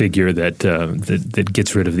humanoid figure that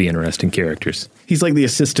gets rid of the interesting characters. He's like the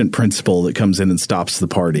assistant principal that comes in and stops the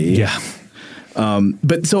party. Yeah.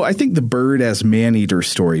 But so I think the bird as man-eater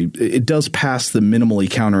story, it does pass the minimally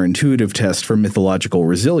counterintuitive test for mythological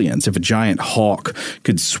resilience. If a giant hawk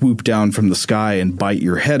could swoop down from the sky and bite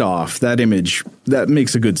your head off, that image, that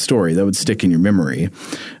makes a good story. That would stick in your memory.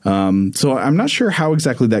 So I'm not sure how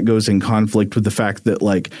exactly that goes in conflict with the fact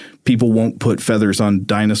that people won't put feathers on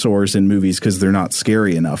dinosaurs in movies because they're not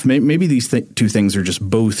scary enough. Maybe these two things are just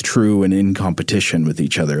both true and in competition with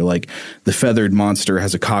each other. Like the feathered monster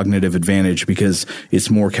has a cognitive advantage because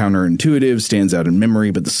it's more counterintuitive, stands out in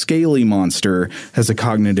memory, but the scaly monster has a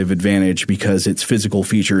cognitive advantage because its physical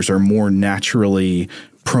features are more naturally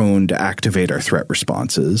prone to activate our threat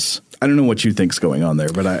responses. I don't know what you think's going on there,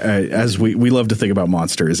 but as we love to think about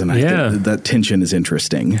monsters, and I think that tension is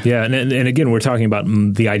interesting. Yeah, and again, we're talking about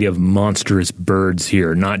the idea of monstrous birds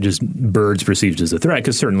here, not just birds perceived as a threat,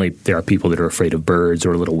 because certainly there are people that are afraid of birds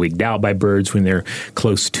or a little wigged out by birds when they're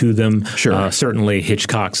close to them. Sure. Certainly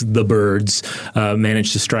Hitchcock's The Birds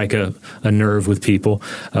managed to strike a nerve with people.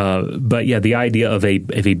 But yeah, the idea of a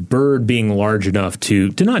bird being large enough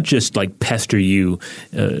to not just pester you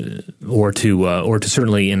or to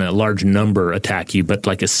certainly in a large number attack you, but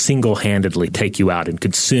a single-handedly take you out and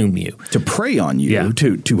consume you. To prey on you,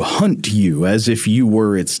 to hunt you as if you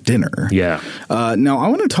were its dinner. Yeah. Now, I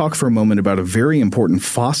want to talk for a moment about a very important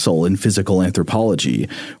fossil in physical anthropology,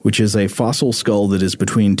 which is a fossil skull that is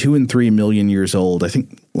between 2 and 3 million years old. I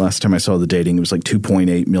think last time I saw the dating, it was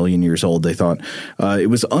 2.8 million years old, they thought. It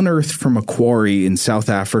was unearthed from a quarry in South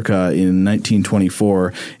Africa in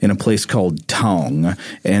 1924 in a place called Taung,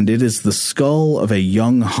 and it is the skull of a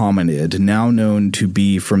young hominid now known to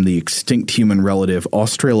be from the extinct human relative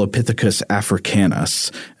Australopithecus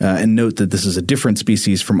africanus. And note that this is a different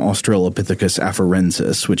species from Australopithecus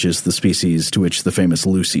afarensis, which is the species to which the famous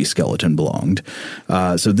Lucy skeleton belonged.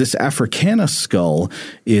 So this africanus skull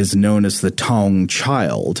is known as the Taung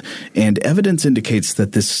child, and evidence indicates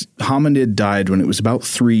that this hominid died when it was about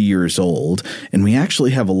 3 years old, and we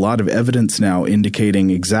actually have a lot of evidence now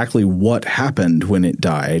indicating exactly what happened when it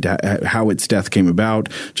died, how its death came about.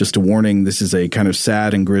 Just a warning, this is a kind of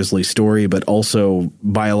sad and grisly story, but also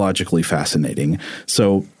biologically fascinating.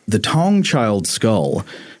 So the Taung child skull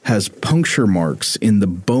has puncture marks in the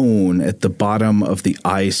bone at the bottom of the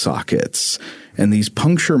eye sockets. And these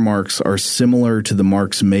puncture marks are similar to the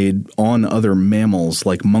marks made on other mammals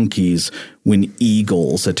like monkeys when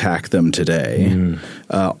eagles attack them today.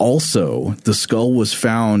 Also, the skull was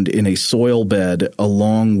found in a soil bed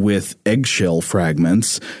along with eggshell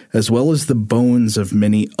fragments, as well as the bones of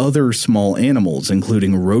many other small animals,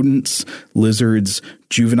 including rodents, lizards,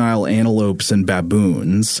 juvenile antelopes, and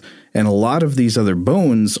baboons. And a lot of these other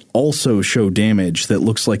bones also show damage that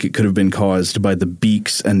looks like it could have been caused by the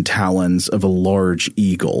beaks and talons of a large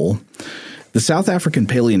eagle. The South African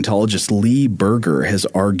paleontologist Lee Berger has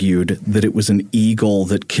argued that it was an eagle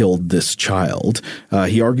that killed this child.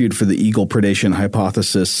 He argued for the eagle predation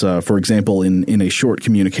hypothesis, for example, in a short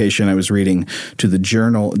communication I was reading to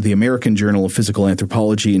the American Journal of Physical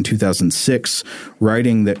Anthropology in 2006,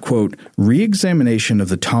 writing that, quote, re-examination of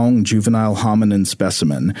the Taung juvenile hominin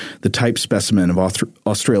specimen, the type specimen of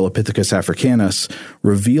Australopithecus africanus,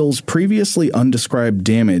 reveals previously undescribed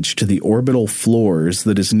damage to the orbital floors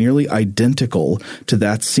that is nearly identical to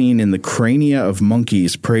that seen in the crania of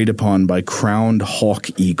monkeys preyed upon by crowned hawk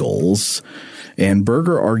eagles. And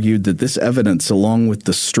Berger argued that this evidence, along with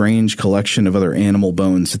the strange collection of other animal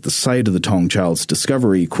bones at the site of the Taung child's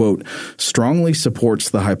discovery, quote, strongly supports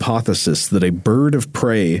the hypothesis that a bird of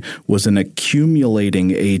prey was an accumulating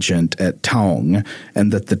agent at Taung,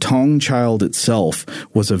 and that the Taung child itself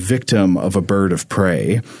was a victim of a bird of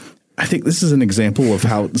prey. I think this is an example of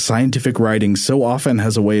how scientific writing so often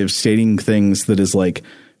has a way of stating things that is like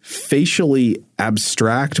facially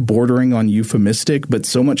abstract, bordering on euphemistic, but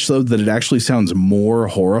so much so that it actually sounds more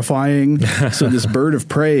horrifying. So this bird of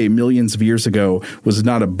prey millions of years ago was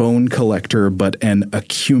not a bone collector, but an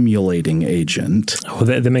accumulating agent. Oh,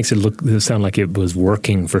 that makes it sound like it was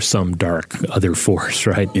working for some dark other force,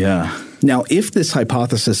 right? Yeah. Now, if this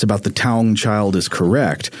hypothesis about the Taung child is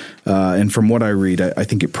correct, and from what I read, I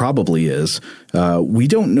think it probably is, we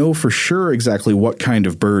don't know for sure exactly what kind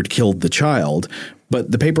of bird killed the child. But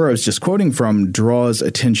the paper I was just quoting from draws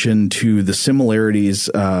attention to the similarities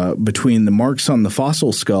between the marks on the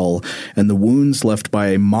fossil skull and the wounds left by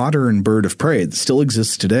a modern bird of prey that still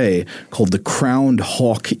exists today called the crowned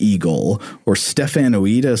hawk eagle, or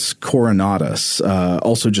Stephanoidus coronatus,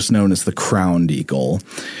 also just known as the crowned eagle.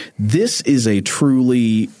 This is a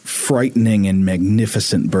truly frightening and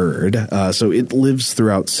magnificent bird. So it lives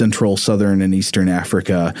throughout central, southern, and eastern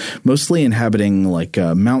Africa, mostly inhabiting like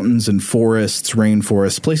mountains and forests, rainforests,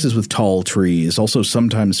 places with tall trees, also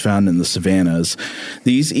sometimes found in the savannas.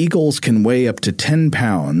 These eagles can weigh up to 10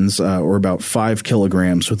 pounds, or about 5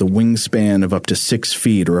 kilograms, with a wingspan of up to 6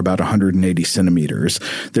 feet, or about 180 centimeters.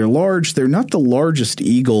 They're large. They're not the largest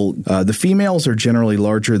eagle. The females are generally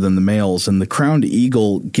larger than the males, and the crowned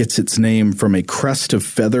eagle gets its name from a crest of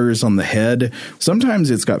feathers on the head.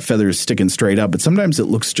 Sometimes it's got feathers sticking straight up, but sometimes it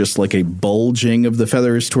looks just like a bulging of the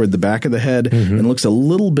feathers toward the back of the head, and looks a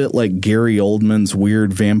little bit like Gary Oldman's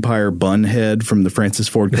weird vampire bun head from the Francis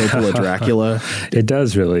Ford Coppola Dracula. It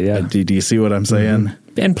does really, yeah. Do you see what I'm saying?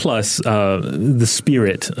 And plus, the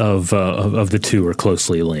spirit of the two are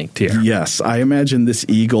closely linked here. Yes, I imagine this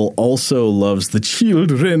eagle also loves the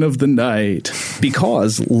children of the night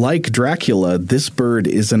because, like Dracula, this bird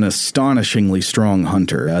is an astonishingly strong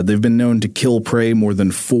hunter. They've been known to kill prey more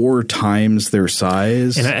than 4 times their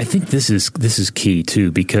size. And I think this is key,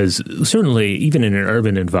 too, because certainly even in an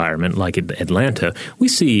urban environment like Atlanta, we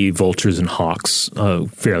see vultures and hawks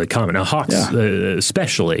fairly common. Now, hawks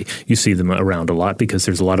especially, you see them around a lot because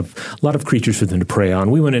there's a lot of creatures for them to prey on.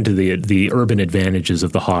 We went into the urban advantages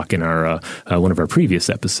of the hawk in our one of our previous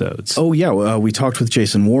episodes. Oh yeah, we talked with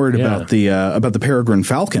Jason Ward about the peregrine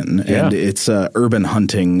falcon and its urban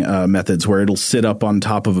hunting methods, where it'll sit up on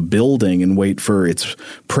top of a building and wait for its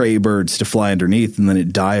prey birds to fly underneath, and then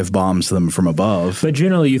it dive bombs them from above. But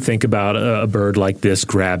generally, you think about a bird like this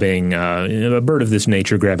grabbing a bird of this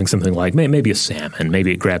nature grabbing something like maybe a salmon,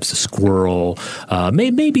 maybe it grabs a squirrel,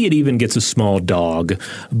 maybe it even gets a small dog.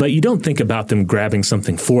 But you don't think about them grabbing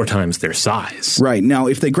something 4 times their size. Right. Now,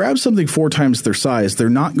 if they grab something 4 times their size, they're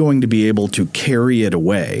not going to be able to carry it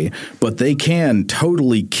away, but they can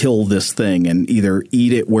totally kill this thing and either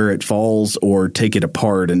eat it where it falls or take it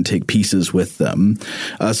apart and take pieces with them.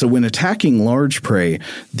 So when attacking large prey,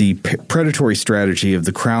 the predatory strategy of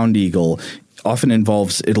the crowned eagle often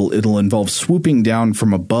involves it'll involve swooping down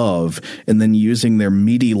from above and then using their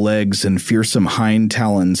meaty legs and fearsome hind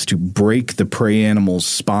talons to break the prey animal's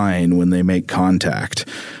spine when they make contact.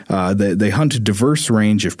 They hunt a diverse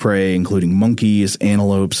range of prey, including monkeys,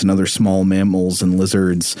 antelopes, and other small mammals and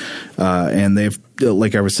lizards. And they've,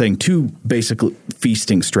 like I was saying, 2 basic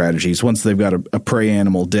feasting strategies. Once they've got a prey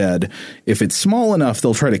animal dead, if it's small enough,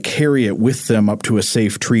 they'll try to carry it with them up to a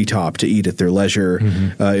safe treetop to eat at their leisure.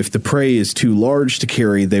 If the prey is too large to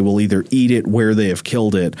carry, they will either eat it where they have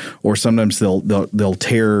killed it, or sometimes they'll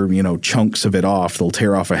tear chunks of it off. They'll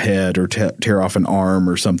tear off a head or tear off an arm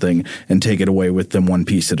or something and take it away with them one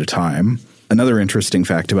piece at a time. Another interesting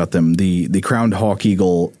fact about them, the crowned hawk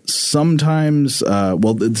eagle sometimes,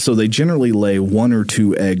 so they generally lay 1 or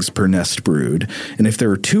 2 eggs per nest brood. And if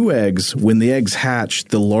there are 2 eggs, when the eggs hatch,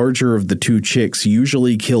 the larger of the 2 chicks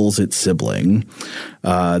usually kills its sibling.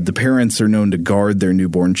 The parents are known to guard their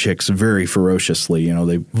newborn chicks very ferociously.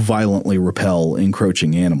 They violently repel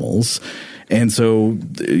encroaching animals. And so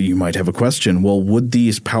you might have a question, well, would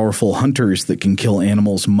these powerful hunters that can kill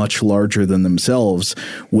animals much larger than themselves,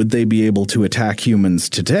 would they be able to attack humans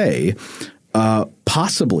today?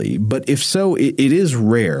 Possibly, but if so, it is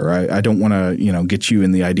rare. I don't want to, get you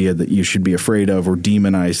in the idea that you should be afraid of or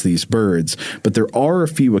demonize these birds, but there are a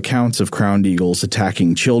few accounts of crowned eagles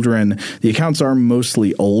attacking children. The accounts are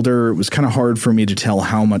mostly older. It was kind of hard for me to tell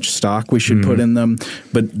how much stock we should put in them,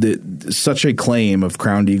 but such a claim of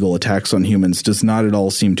crowned eagle attacks on humans does not at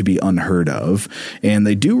all seem to be unheard of. And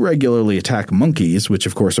they do regularly attack monkeys, which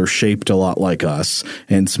of course are shaped a lot like us,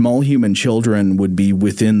 and small human children would be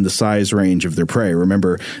within the size range of their prey.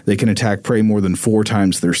 Remember, they can attack prey more than 4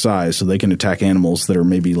 times their size, so they can attack animals that are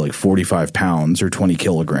maybe like 45 pounds or 20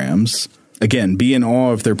 kilograms. Again, be in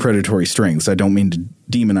awe of their predatory strengths. I don't mean to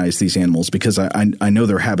demonize these animals because I know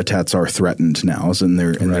their habitats are threatened now, and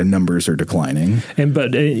their numbers are declining.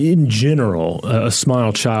 But in general, a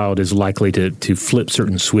small child is likely to flip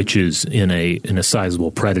certain switches in a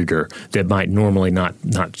sizable predator that might normally not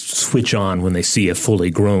switch on when they see a fully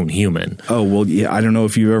grown human. Oh, well, yeah. I don't know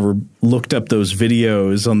if you've ever looked up those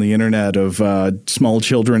videos on the internet of small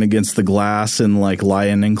children against the glass in like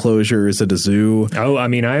lion enclosures at a zoo. Oh, I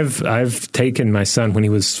mean, I've taken my son when he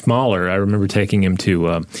was smaller. I remember taking him to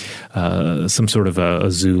some sort of a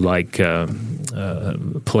zoo-like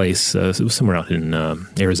place. It was somewhere out in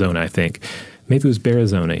Arizona, I think. Maybe it was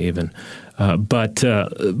Bearizona even. But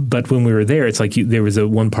when we were there, it's like there was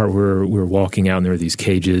one part where we were walking out and there were these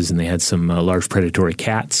cages and they had some large predatory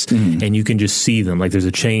cats, and you can just see them. Like there's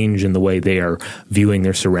a change in the way they are viewing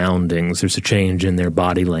their surroundings. There's a change in their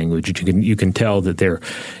body language. You can tell that they're,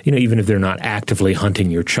 even if they're not actively hunting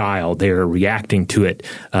your child, they're reacting to it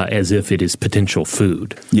as if it is potential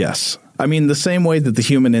food. Yes. I mean, the same way that the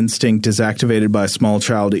human instinct is activated by a small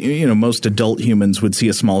child, most adult humans would see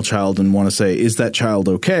a small child and want to say, is that child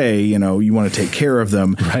okay? You want to take care of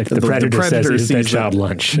them. Right. The predator says, is that child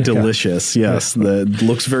lunch? Delicious, yes.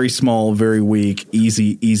 Looks very small, very weak,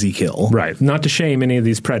 easy kill. Right. Not to shame any of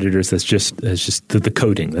these predators. That's just the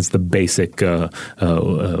coding. That's the basic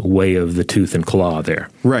way of the tooth and claw there.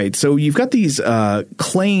 Right. So you've got these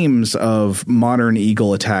claims of modern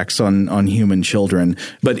eagle attacks on human children,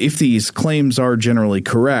 but if these claims are generally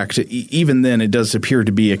correct, even then it does appear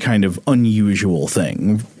to be a kind of unusual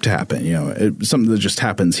thing to happen, something that just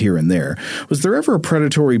happens here and there. Was there ever a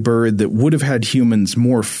predatory bird that would have had humans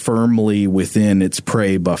more firmly within its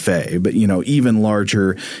prey buffet, but, even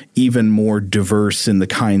larger, even more diverse in the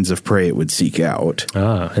kinds of prey it would seek out?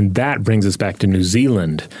 And that brings us back to New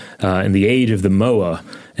Zealand in the age of the moa,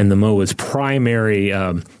 and the moa's primary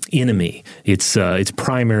enemy, its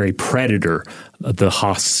primary predator, the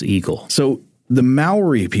Haast's eagle. So the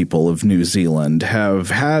Maori people of New Zealand have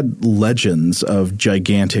had legends of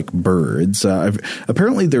gigantic birds.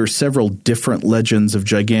 Apparently there are several different legends of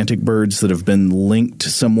gigantic birds that have been linked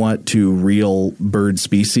somewhat to real bird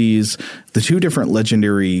species. The 2 different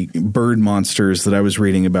legendary bird monsters that I was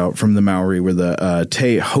reading about from the Maori were the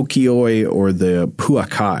Te Hokioi or the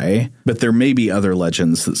Puakai, but there may be other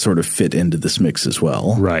legends that sort of fit into this mix as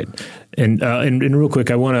well. Right. And real quick,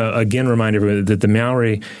 I want to again remind everybody that the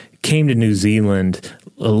Maori came to New Zealand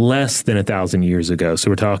less than 1,000 years ago.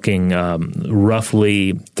 So we're talking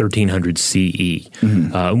roughly 1300 CE.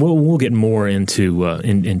 We'll get more into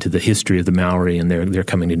the history of the Maori and their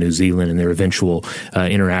coming to New Zealand and their eventual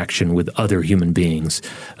interaction with other human beings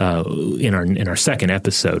in our second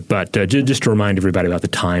episode. But just to remind everybody about the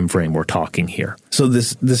time frame we're talking here. So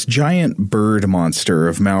this giant bird monster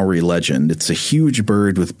of Maori legend, it's a huge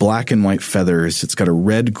bird with black and white feathers. It's got a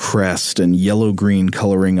red crest and yellow-green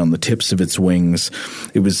coloring on the tips of its wings.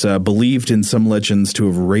 It was believed in some legends to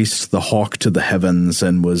have raced the hawk to the heavens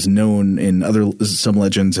and was known in some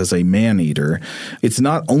legends as a man-eater. It's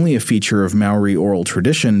not only a feature of Maori oral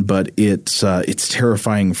tradition, but its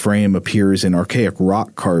terrifying frame appears in archaic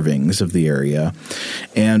rock carvings of the area.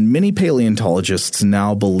 And many paleontologists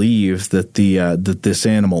now believe that that this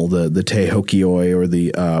animal, the Te Hokioi or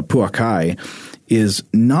the Puakai, is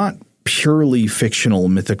not purely fictional,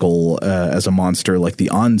 mythical as a monster like the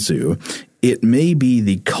Anzu. It may be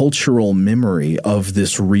the cultural memory of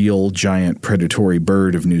this real giant predatory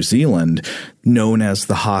bird of New Zealand known as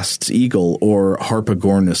the Haast's eagle or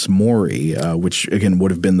Harpagornis mori, which again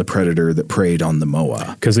would have been the predator that preyed on the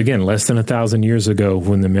moa. Because again, less than 1,000 years ago,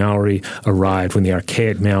 when the Maori arrived, when the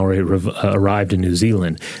archaic Maori arrived in New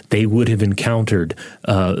Zealand, they would have encountered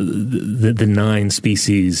the 9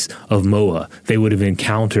 species of moa. They would have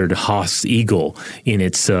encountered Haast's eagle in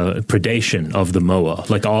its predation of the moa.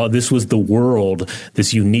 Like this was the world.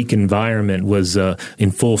 This unique environment was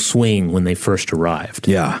in full swing when they first arrived.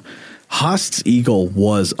 Yeah. Haast's eagle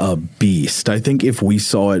was a beast. I think if we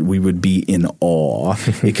saw it, we would be in awe.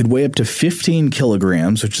 It could weigh up to 15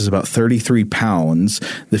 kilograms, which is about 33 pounds.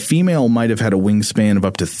 The female might have had a wingspan of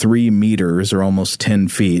up to 3 meters or almost 10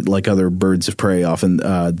 feet. Like other birds of prey, often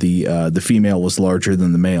the female was larger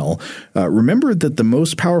than the male. Remember that the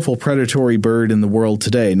most powerful predatory bird in the world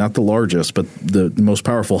today, not the largest, but the most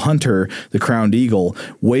powerful hunter, the crowned eagle,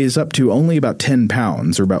 weighs up to only about 10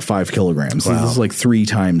 pounds or about 5 kilograms. Wow. This is like 3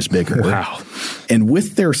 times bigger. Wow. And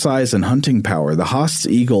with their size and hunting power, the Haast's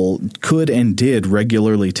eagle could and did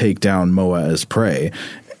regularly take down moa as prey.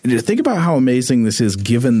 Think about how amazing this is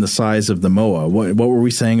given the size of the moa. What were we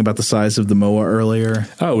saying about the size of the moa earlier?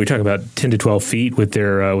 Oh, we talk about 10 to 12 feet with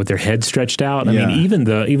their head stretched out. I mean, even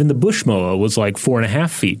the bush moa was like 4.5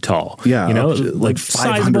 feet tall. Yeah, you know, like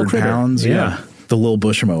 500 pounds. Yeah. The little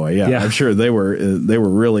bush moa, yeah. I'm sure they were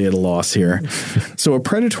really at a loss here. So a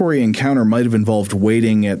predatory encounter might have involved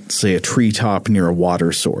waiting at, say, a treetop near a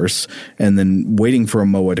water source and then waiting for a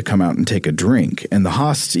moa to come out and take a drink. And the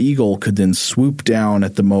Haast's eagle could then swoop down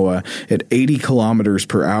at the moa at 80 kilometers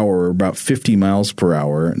per hour, or about 50 miles per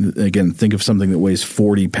hour. Again, think of something that weighs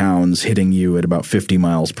 40 pounds hitting you at about 50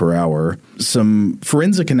 miles per hour. Some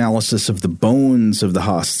forensic analysis of the bones of the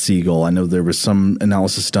Haast's eagle. I know there was some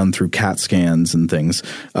analysis done through CAT scans and things.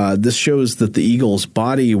 This shows that the eagle's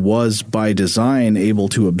body was, by design, able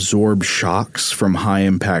to absorb shocks from high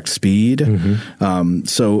impact speed. Mm-hmm.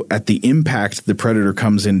 So at the impact, the predator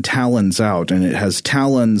comes in talons out, and it has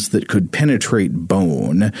talons that could penetrate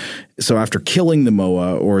bone. So after killing the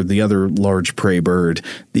moa or the other large prey bird,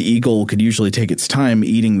 the eagle could usually take its time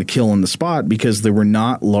eating the kill on the spot because there were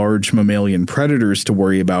not large mammalian predators to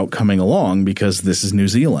worry about coming along because this is New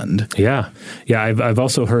Zealand. Yeah. I've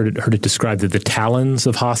also heard it described that the talons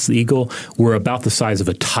of Haast's eagle were about the size of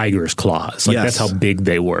a tiger's claws. Like that's how big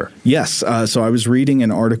they were. Yes. So I was reading an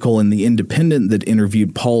article in The Independent that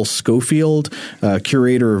interviewed Paul Schofield,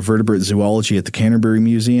 curator of vertebrate zoology at the Canterbury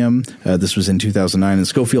Museum. This was in 2009, and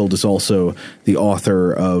Schofield is also the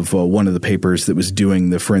author of one of the papers that was doing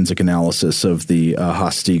the forensic analysis of the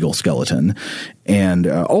Haast's eagle skeleton. And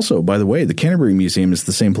also, by the way, the Canterbury Museum is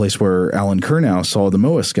the same place where Alan Kurnow saw the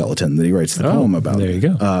moa skeleton that he writes the poem about. There you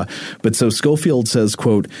go. But so Schofield says,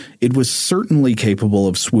 quote, "It was certainly capable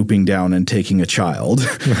of swooping down and taking a child.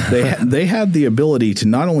 They had the ability to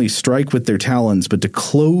not only strike with their talons, but to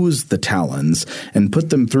close the talons and put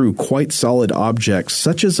them through quite solid objects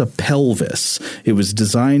such as a pelvis. It was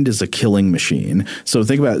designed as a killing machine." So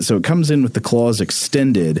think about it. So it comes in with the claws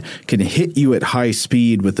extended, can hit you at high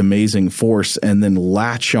speed with amazing force, and then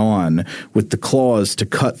latch on with the claws to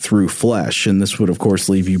cut through flesh. And this would, of course,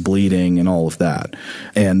 leave you bleeding and all of that.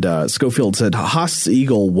 And Schofield said Haast's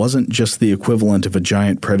eagle wasn't just the equivalent of a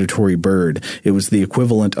giant predatory bird. It was the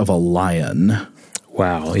equivalent of a lion.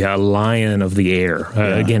 Wow. Yeah. A lion of the air.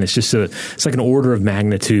 Again, it's just it's like an order of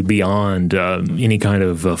magnitude beyond any kind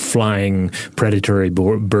of flying predatory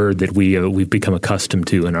bird that we've become accustomed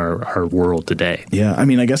to in our world today. Yeah. I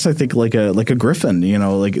mean, I guess I think like a griffin, you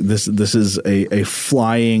know, like this is a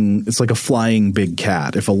flying, it's like a flying big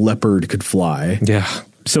cat. If a leopard could fly. Yeah.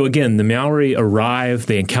 So again, the Maori arrive,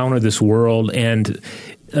 they encounter this world, and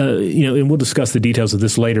and we'll discuss the details of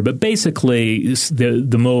this later, but basically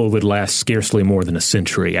the moa would last scarcely more than a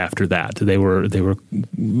century after that. They were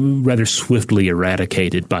rather swiftly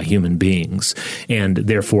eradicated by human beings, and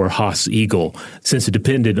therefore Haast's eagle, since it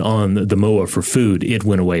depended on the moa for food, it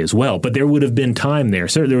went away as well. But there would have been time there.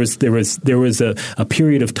 So there was a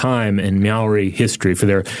period of time in Maori history for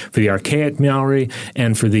the archaic Maori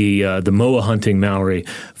and for the moa hunting Maori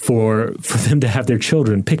for them to have their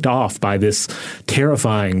children picked off by this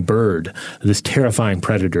terrifying bird, this terrifying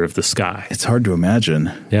predator of the sky. It's hard to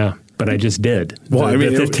imagine. Yeah, but I just did. Well,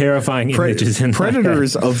 the terrifying images in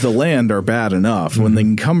predators of the land are bad enough. Mm-hmm. When they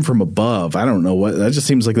can come from above, I don't know what. That just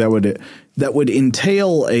seems like that would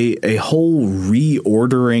entail a whole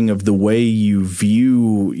reordering of the way you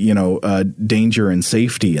view, danger and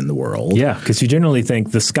safety in the world. Yeah, because you generally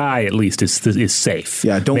think the sky at least is safe.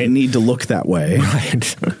 Yeah, don't need to look that way.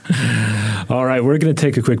 Right. All right, we're going to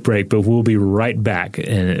take a quick break, but we'll be right back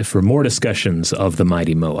for more discussions of the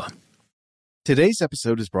mighty moa. Today's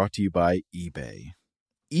episode is brought to you by eBay.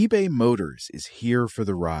 eBay Motors is here for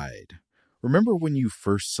the ride. Remember when you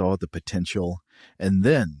first saw the potential? And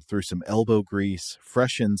then, through some elbow grease,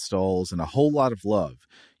 fresh installs, and a whole lot of love,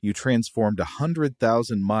 you transformed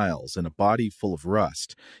 100,000 miles and a body full of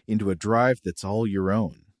rust into a drive that's all your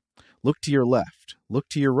own. Look to your left. Look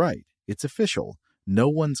to your right. It's official. No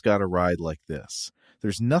one's got a ride like this.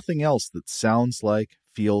 There's nothing else that sounds like,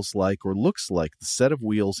 feels like, or looks like the set of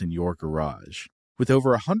wheels in your garage. With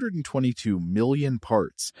over 122 million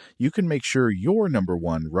parts, you can make sure your number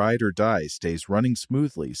one ride or die stays running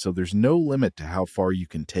smoothly, so there's no limit to how far you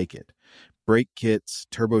can take it. Brake kits,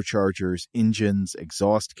 turbochargers, engines,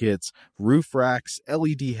 exhaust kits, roof racks,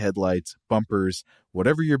 LED headlights, bumpers,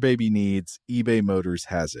 whatever your baby needs, eBay Motors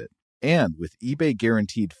has it. And with eBay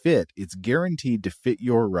Guaranteed Fit, it's guaranteed to fit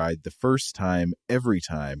your ride the first time, every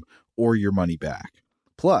time, or your money back.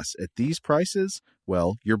 Plus, at these prices,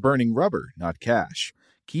 well, you're burning rubber, not cash.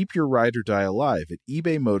 Keep your ride or die alive at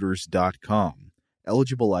ebaymotors.com.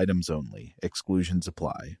 Eligible items only. Exclusions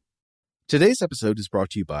apply. Today's episode is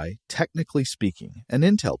brought to you by Technically Speaking, an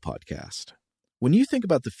Intel podcast. When you think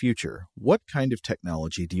about the future, what kind of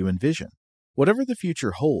technology do you envision? Whatever the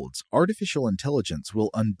future holds, artificial intelligence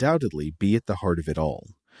will undoubtedly be at the heart of it all.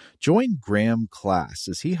 Join Graham Class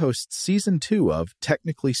as he hosts Season 2 of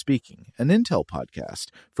Technically Speaking, an Intel podcast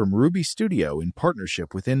from Ruby Studio in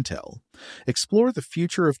partnership with Intel. Explore the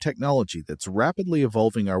future of technology that's rapidly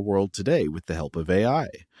evolving our world today with the help of AI.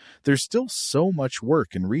 There's still so much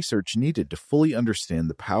work and research needed to fully understand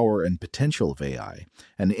the power and potential of AI,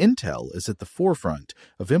 and Intel is at the forefront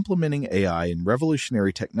of implementing AI in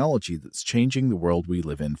revolutionary technology that's changing the world we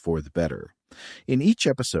live in for the better. In each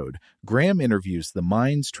episode, Graham interviews the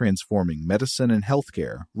minds transforming medicine and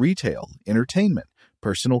healthcare, retail, entertainment,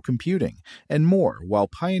 personal computing, and more while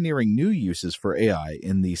pioneering new uses for AI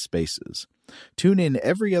in these spaces. Tune in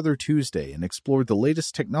every other Tuesday and explore the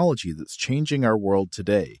latest technology that's changing our world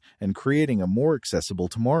today and creating a more accessible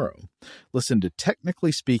tomorrow. Listen to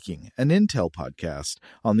Technically Speaking, an Intel podcast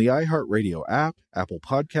on the iHeartRadio app, Apple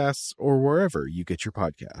Podcasts, or wherever you get your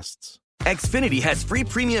podcasts. Xfinity has free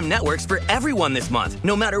premium networks for everyone this month,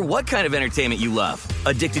 no matter what kind of entertainment you love.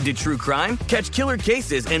 Addicted to true crime? Catch killer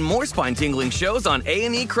cases and more spine-tingling shows on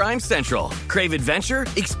A&E Crime Central. Crave adventure?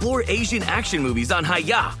 Explore Asian action movies on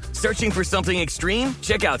Hi-Ya. Searching for something extreme?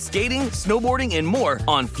 Check out skating, snowboarding, and more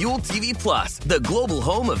on Fuel TV Plus, the global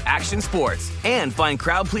home of action sports. And find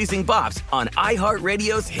crowd-pleasing bops on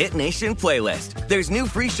iHeartRadio's Hit Nation playlist. There's new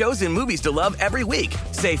free shows and movies to love every week.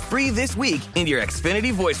 Say free this week in your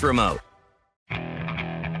Xfinity voice remote.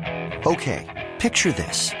 Okay, picture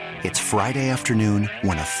this. It's Friday afternoon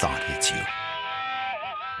when a thought hits you.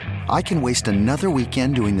 I can waste another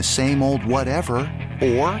weekend doing the same old whatever,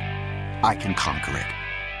 or I can conquer it.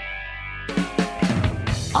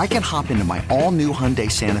 I can hop into my all-new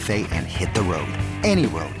Hyundai Santa Fe and hit the road. Any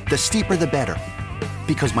road. The steeper, the better.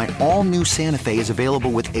 Because my all-new Santa Fe is available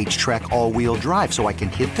with H-Track all-wheel drive, so I can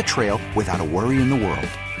hit the trail without a worry in the world.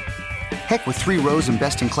 Heck, with 3 rows and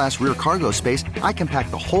best-in-class rear cargo space, I can pack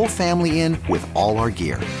the whole family in with all our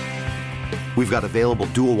gear. We've got available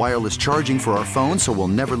dual wireless charging for our phones, so we'll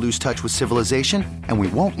never lose touch with civilization, and we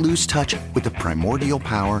won't lose touch with the primordial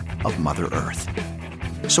power of Mother Earth.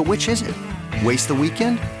 So which is it? Waste the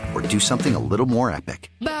weekend or do something a little more epic?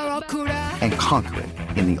 And conquer it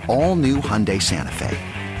in the all-new Hyundai Santa Fe.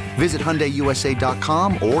 Visit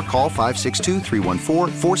HyundaiUSA.com or call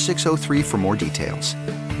 562-314-4603 for more details.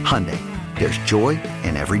 Hyundai. There's joy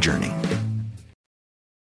in every journey.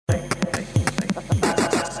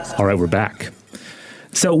 All right, we're back.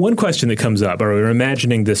 So one question that comes up, we're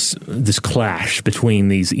imagining this clash between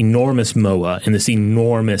these enormous moa and this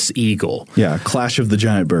enormous eagle. Yeah, clash of the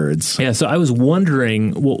giant birds. Yeah, so I was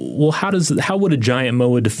wondering, well, how would a giant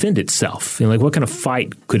moa defend itself? You know, like what kind of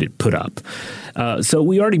fight could it put up? So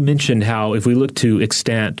we already mentioned how if we look to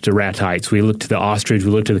extant ratites, we look to the ostrich,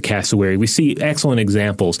 we look to the cassowary, we see excellent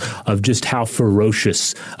examples of just how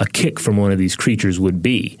ferocious a kick from one of these creatures would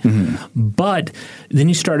be. Mm-hmm. But then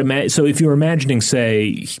you start so if you're imagining,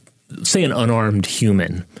 say an unarmed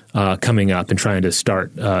human coming up and trying to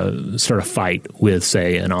start a fight with,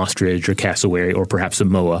 say, an ostrich or cassowary or perhaps a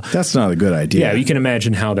moa. That's not a good idea. Yeah, you can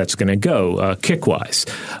imagine how that's going to go kick-wise.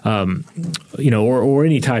 Or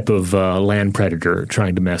any type of land predator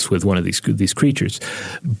trying to mess with one of these creatures.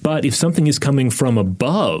 But if something is coming from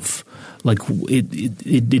above, like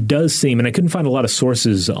it does seem, and I couldn't find a lot of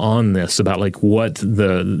sources on this about like what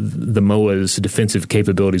the moa's defensive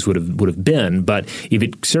capabilities would have been. But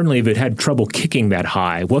if it had trouble kicking that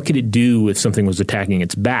high, what what could it do if something was attacking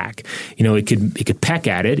its back? It could peck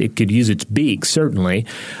at it. It could use its beak, certainly.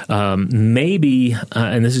 Maybe,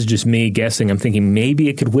 and this is just me guessing, I'm thinking maybe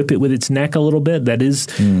it could whip it with its neck a little bit. That is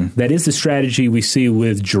the strategy we see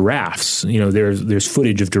with giraffes. There's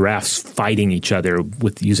footage of giraffes fighting each other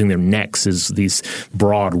with using their necks as these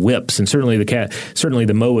broad whips, and certainly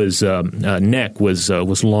the moa's neck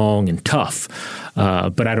was long and tough.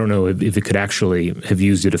 But I don't know if it could actually have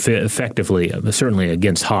used it effectively, certainly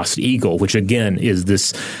against Haast's eagle, which again is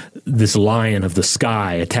this lion of the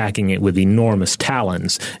sky attacking it with enormous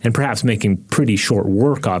talons and perhaps making pretty short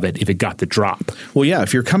work of it if it got the drop. Well, yeah,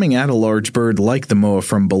 if you're coming at a large bird like the moa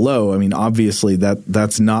from below, I mean, obviously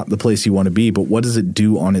that's not the place you want to be, but what does it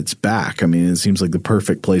do on its back? I mean, it seems like the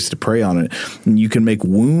perfect place to prey on it. And you can make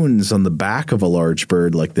wounds on the back of a large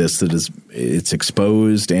bird like this it's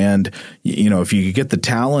exposed, and if you could get the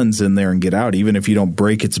talons in there and get out, even if you don't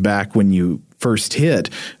break its back when you first hit,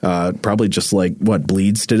 probably just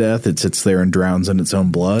bleeds to death. It sits there and drowns in its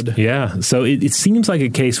own blood. Yeah. So it seems like a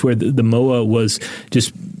case where the moa was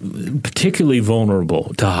just particularly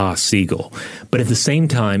vulnerable to Haast's eagle. But at the same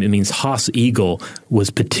time, it means Haast's eagle was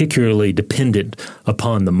particularly dependent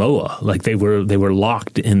upon the moa. Like they were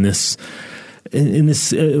locked in this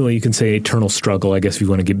you can say eternal struggle, I guess, if you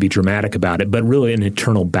want to be dramatic about it, but really an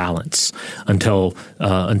eternal balance until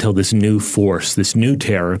this new force, this new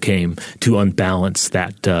terror came to unbalance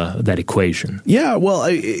that equation. Yeah, well,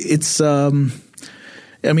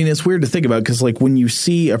 it's weird to think about because, when you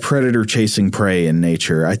see a predator chasing prey in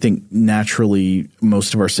nature, I think naturally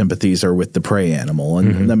most of our sympathies are with the prey animal,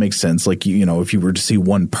 and that makes sense. If you were to see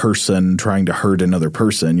one person trying to hurt another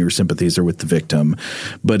person, your sympathies are with the victim.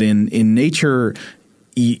 But in nature,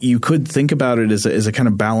 you could think about it as a kind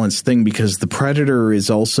of balanced thing because the predator is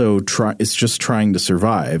also it's just trying to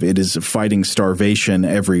survive. It is fighting starvation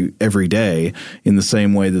every day in the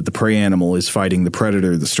same way that the prey animal is fighting the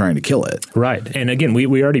predator that's trying to kill it. Right. And again,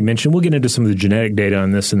 we already mentioned, we'll get into some of the genetic data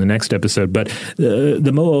on this in the next episode, but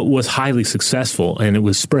the moa was highly successful and it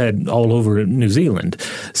was spread all over New Zealand.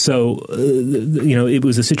 So, it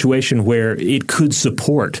was a situation where it could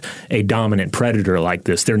support a dominant predator like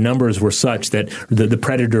this. Their numbers were such that the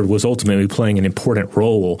predator was ultimately playing an important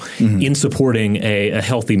role in supporting a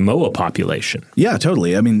healthy moa population. Yeah,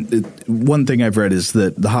 totally. I mean, one thing I've read is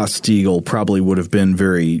that the Haast's eagle probably would have been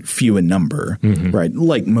very few in number, right?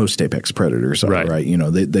 Like most apex predators are, right?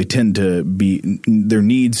 They tend to be – there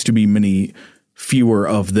needs to be many fewer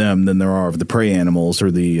of them than there are of the prey animals or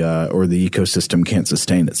the ecosystem can't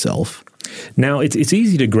sustain itself. Now, it's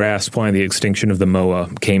easy to grasp why the extinction of the moa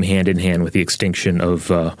came hand in hand with the extinction of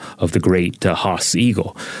the great Haast's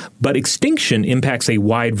eagle. But extinction impacts a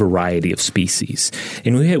wide variety of species.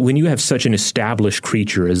 And when you have such an established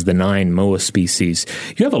creature as the 9 moa species,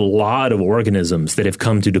 you have a lot of organisms that have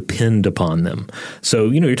come to depend upon them.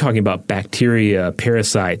 So, you're talking about bacteria,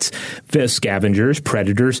 parasites, scavengers,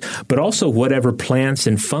 predators, but also whatever plants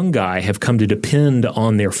and fungi have come to depend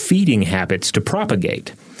on their feeding habits to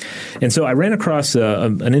propagate. And so I ran across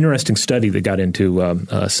an interesting study that got into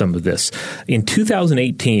some of this. In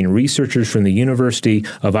 2018, researchers from the University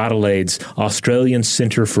of Adelaide's Australian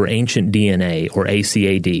Centre for Ancient DNA, or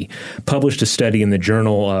ACAD, published a study in the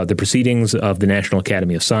journal The Proceedings of the National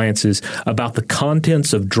Academy of Sciences about the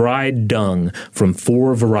contents of dried dung from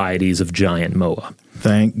 4 varieties of giant moa.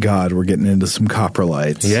 Thank God we're getting into some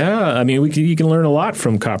coprolites. Yeah, I mean, you can learn a lot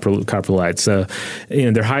from coprolites.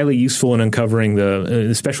 They're highly useful in uncovering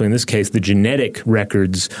especially in this case, the genetic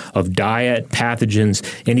records of diet, pathogens,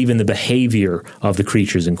 and even the behavior of the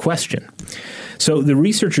creatures in question. So the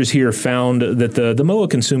researchers here found that the moa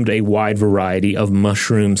consumed a wide variety of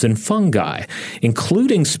mushrooms and fungi,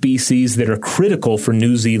 including species that are critical for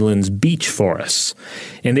New Zealand's beech forests.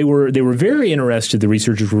 And they were very interested, the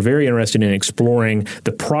researchers were very interested in exploring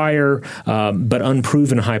the prior but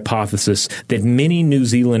unproven hypothesis that many New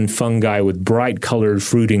Zealand fungi with bright-colored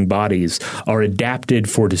fruiting bodies are adapted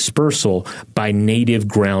for dispersal by native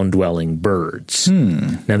ground-dwelling birds.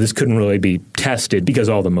 Now, this couldn't really be tested because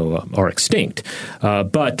all the moa are extinct.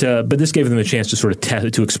 But this gave them a chance to sort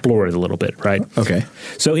of to explore it a little bit, right? Okay.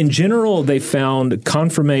 So in general, they found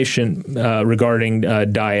confirmation regarding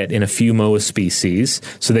diet in a few moa species.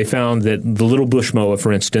 So they found that the little bush moa,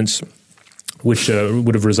 for instance, which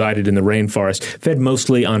would have resided in the rainforest, fed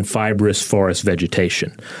mostly on fibrous forest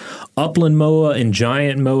vegetation. Upland moa and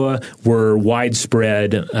giant moa were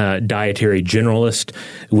widespread dietary generalists,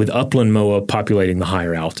 with upland moa populating the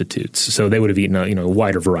higher altitudes. So they would have eaten a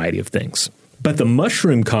wider variety of things. But the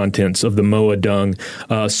mushroom contents of the moa dung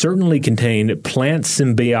certainly contained plant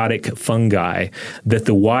symbiotic fungi that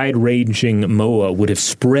the wide-ranging moa would have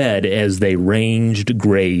spread as they ranged,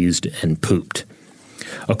 grazed, and pooped.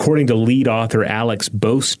 According to lead author Alex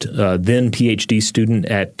Boast, then PhD student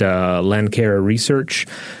at Lancara Research,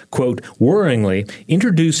 quote, worryingly,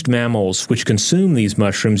 introduced mammals which consume these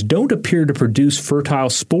mushrooms don't appear to produce fertile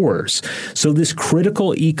spores, so this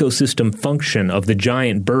critical ecosystem function of the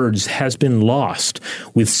giant birds has been lost,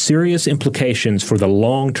 with serious implications for the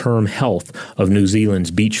long-term health of New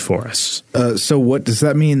Zealand's beech forests. So what does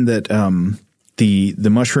that mean that the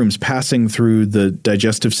mushrooms passing through the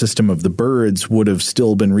digestive system of the birds would have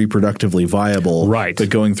still been reproductively viable, right? But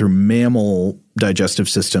going through mammal digestive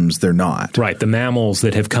systems, they're not. Right. The mammals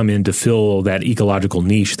that have come in to fill that ecological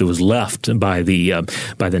niche that was left by the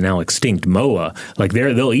now extinct moa, like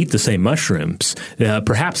they'll eat the same mushrooms.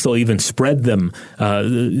 Perhaps they'll even spread them.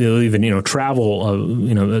 They'll even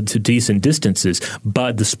travel to decent distances.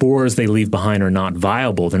 But the spores they leave behind are not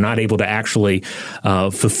viable. They're not able to actually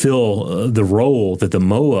fulfill the role that the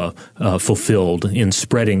moa fulfilled in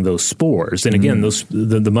spreading those spores. And again,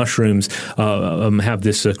 the mushrooms have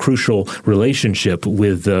this crucial relationship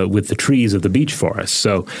with the trees of the beech forest.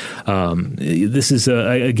 So this is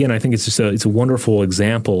again, I think it's just it's a wonderful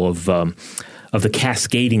example of the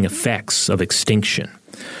cascading effects of extinction.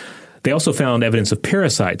 They also found evidence of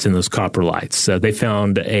parasites in those coprolites. They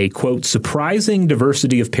found a, quote, surprising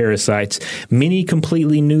diversity of parasites, many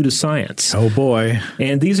completely new to science. Oh, boy.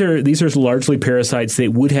 And these are largely parasites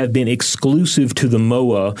that would have been exclusive to the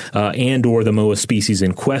moa and or the moa species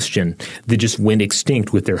in question that just went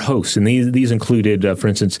extinct with their hosts. And these included, for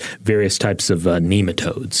instance, various types of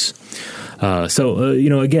nematodes.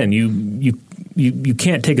 Again, you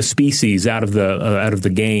can't take a species out of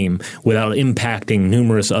the game without impacting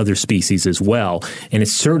numerous other species as well, and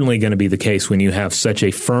it's certainly going to be the case when you have such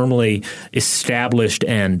a firmly established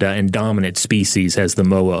and dominant species as the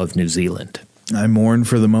moa of New Zealand. I mourn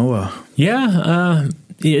for the moa. Yeah.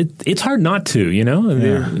 It's hard not to, Yeah.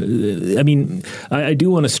 I mean, I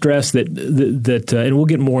do want to stress that, and we'll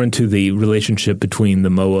get more into the relationship between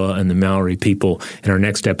the moa and the Maori people in our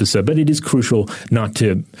next episode. But it is crucial not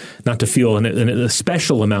to feel a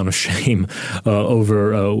special amount of shame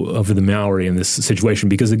over the Maori in this situation,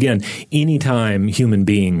 because again, anytime human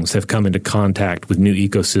beings have come into contact with new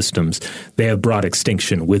ecosystems, they have brought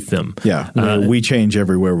extinction with them. Yeah, we change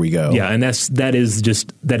everywhere we go. Yeah, and that is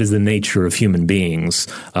the nature of human beings.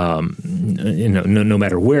 No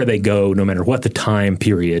matter where they go, no matter what the time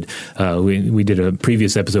period. We did a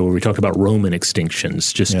previous episode where we talked about Roman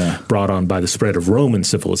extinctions, brought on by the spread of Roman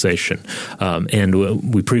civilization.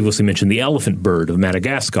 And we previously mentioned the elephant bird of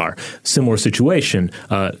Madagascar. Similar situation.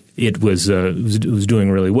 It was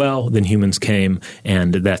doing really well. Then humans came,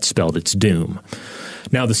 and that spelled its doom.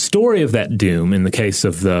 Now, the story of that doom, in the case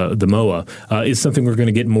of the moa, is something we're going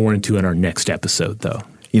to get more into in our next episode, though.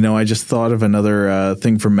 I just thought of another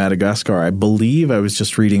thing from Madagascar. I believe I was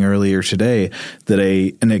just reading earlier today that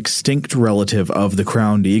an extinct relative of the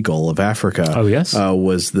crowned eagle of Africa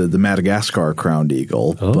was the Madagascar crowned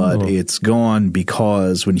eagle. Oh. But it's gone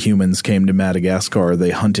because when humans came to Madagascar,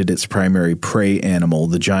 they hunted its primary prey animal,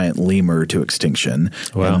 the giant lemur, to extinction.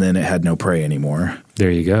 Wow. And then it had no prey anymore. There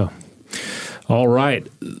you go. All right.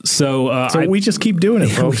 So we just keep doing it,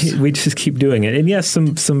 folks. we just keep doing it. And yes,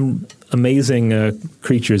 some amazing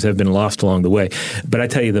creatures have been lost along the way. But I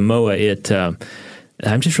tell you, the moa,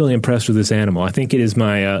 I'm just really impressed with this animal. I think it is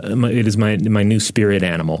my new spirit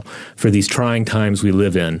animal for these trying times we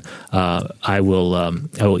live in. I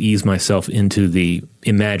will ease myself into the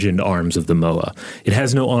imagined arms of the moa. It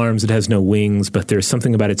has no arms, it has no wings, but there's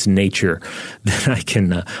something about its nature that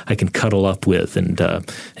I can cuddle up with and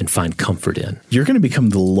find comfort in. You're going to become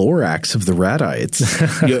the Lorax of the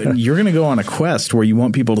Radites. You're going to go on a quest where you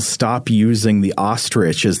want people to stop using the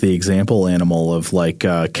ostrich as the example animal of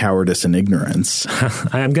cowardice and ignorance.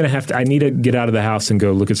 I need to get out of the house and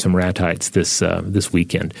go look at some ratites this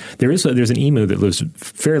weekend. There's an emu that lives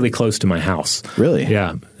fairly close to my house. Really?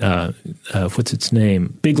 Yeah. What's its name?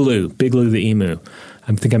 Big Lou the emu.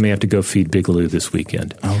 I think I may have to go feed Big Lou this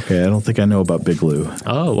weekend. Okay, I don't think I know about Big Lou.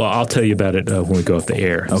 Oh, well, I'll tell you about it when we go off the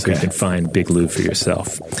air, so you can find Big Lou for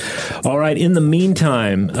yourself. All right, in the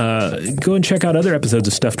meantime, go and check out other episodes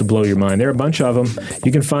of Stuff to Blow Your Mind. There are a bunch of them.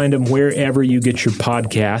 You can find them wherever you get your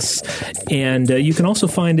podcasts, and you can also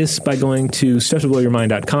find us by going to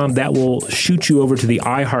stufftoblowyourmind.com. That will shoot you over to the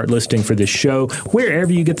iHeart listing for this show.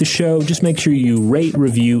 Wherever you get the show, just make sure you rate,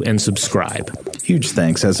 review, and subscribe. Huge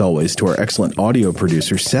thanks, as always, to our excellent audio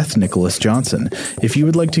producer, Seth Nicholas Johnson. If you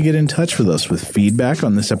would like to get in touch with us with feedback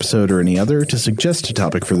on this episode or any other, to suggest a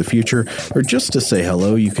topic for the future, or just to say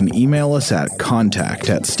hello, you can email us at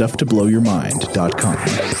contact@stufftoblowyourmind.com.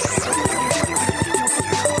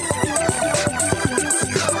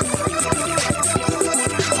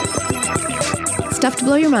 Stuff to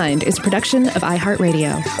Blow Your Mind is a production of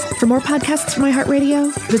iHeartRadio. For more podcasts from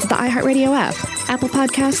iHeartRadio, visit the iHeartRadio app, Apple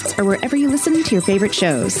Podcasts, or wherever you listen to your favorite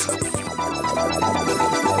shows.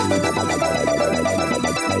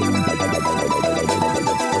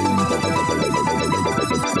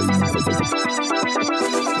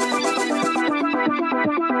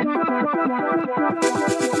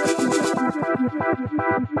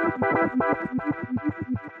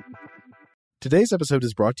 Today's episode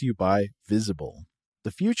is brought to you by Visible.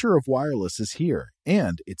 The future of wireless is here,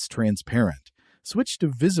 and it's transparent. Switch to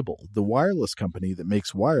Visible, the wireless company that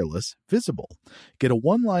makes wireless visible. Get a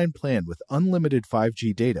one-line plan with unlimited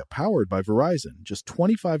 5G data powered by Verizon, just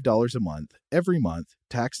 $25 a month, every month,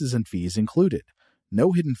 taxes and fees included.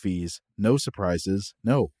 No hidden fees, no surprises,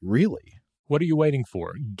 no, really. What are you waiting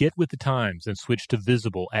for? Get with the times and switch to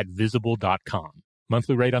Visible at Visible.com.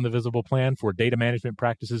 Monthly rate on the Visible plan. For data management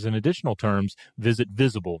practices and additional terms, visit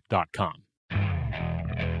Visible.com.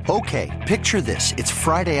 Okay, picture this. It's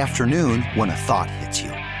Friday afternoon when a thought hits you.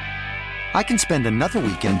 I can spend another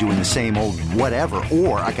weekend doing the same old whatever,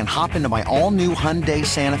 or I can hop into my all-new Hyundai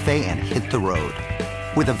Santa Fe and hit the road.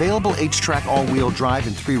 With available H-Track all-wheel drive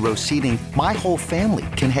and 3-row seating, my whole family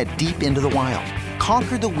can head deep into the wild.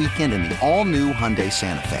 Conquer the weekend in the all-new Hyundai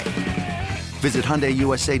Santa Fe. Visit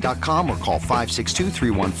HyundaiUSA.com or call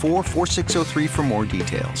 562-314-4603 for more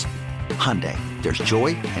details. Hyundai, there's joy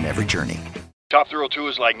in every journey. Top Thrill 2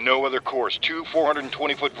 is like no other course. 2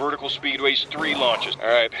 420-foot vertical speedways, 3 launches. All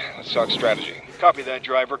right, let's talk strategy. Copy that,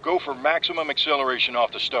 driver. Go for maximum acceleration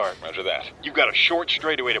off the start. Roger that. You've got a short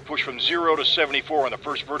straightaway to push from 0 to 74 on the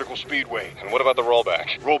first vertical speedway. And what about the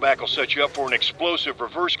rollback? Rollback will set you up for an explosive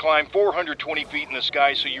reverse climb 420 feet in the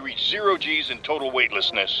sky so you reach 0 G's in total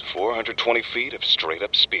weightlessness. 420 feet of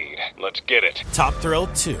straight-up speed. Let's get it. Top Thrill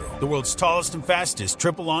 2, the world's tallest and fastest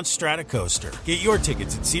triple-launch stratocoaster. Get your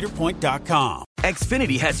tickets at cedarpoint.com.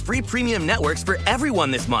 Xfinity has free premium networks for everyone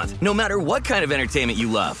this month, no matter what kind of entertainment you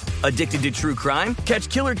love. Addicted to true crime? Catch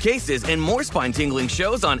killer cases and more spine-tingling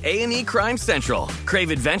shows on A&E Crime Central. Crave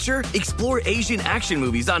adventure? Explore Asian action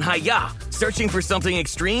movies on Hi-YAH. Searching for something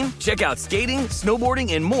extreme? Check out skating,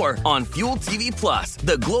 snowboarding, and more on Fuel TV Plus,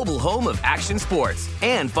 the global home of action sports.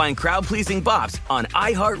 And find crowd-pleasing bops on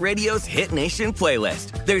iHeartRadio's Hit Nation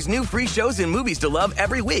playlist. There's new free shows and movies to love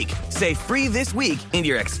every week. Say free this week in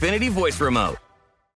your Xfinity voice remote.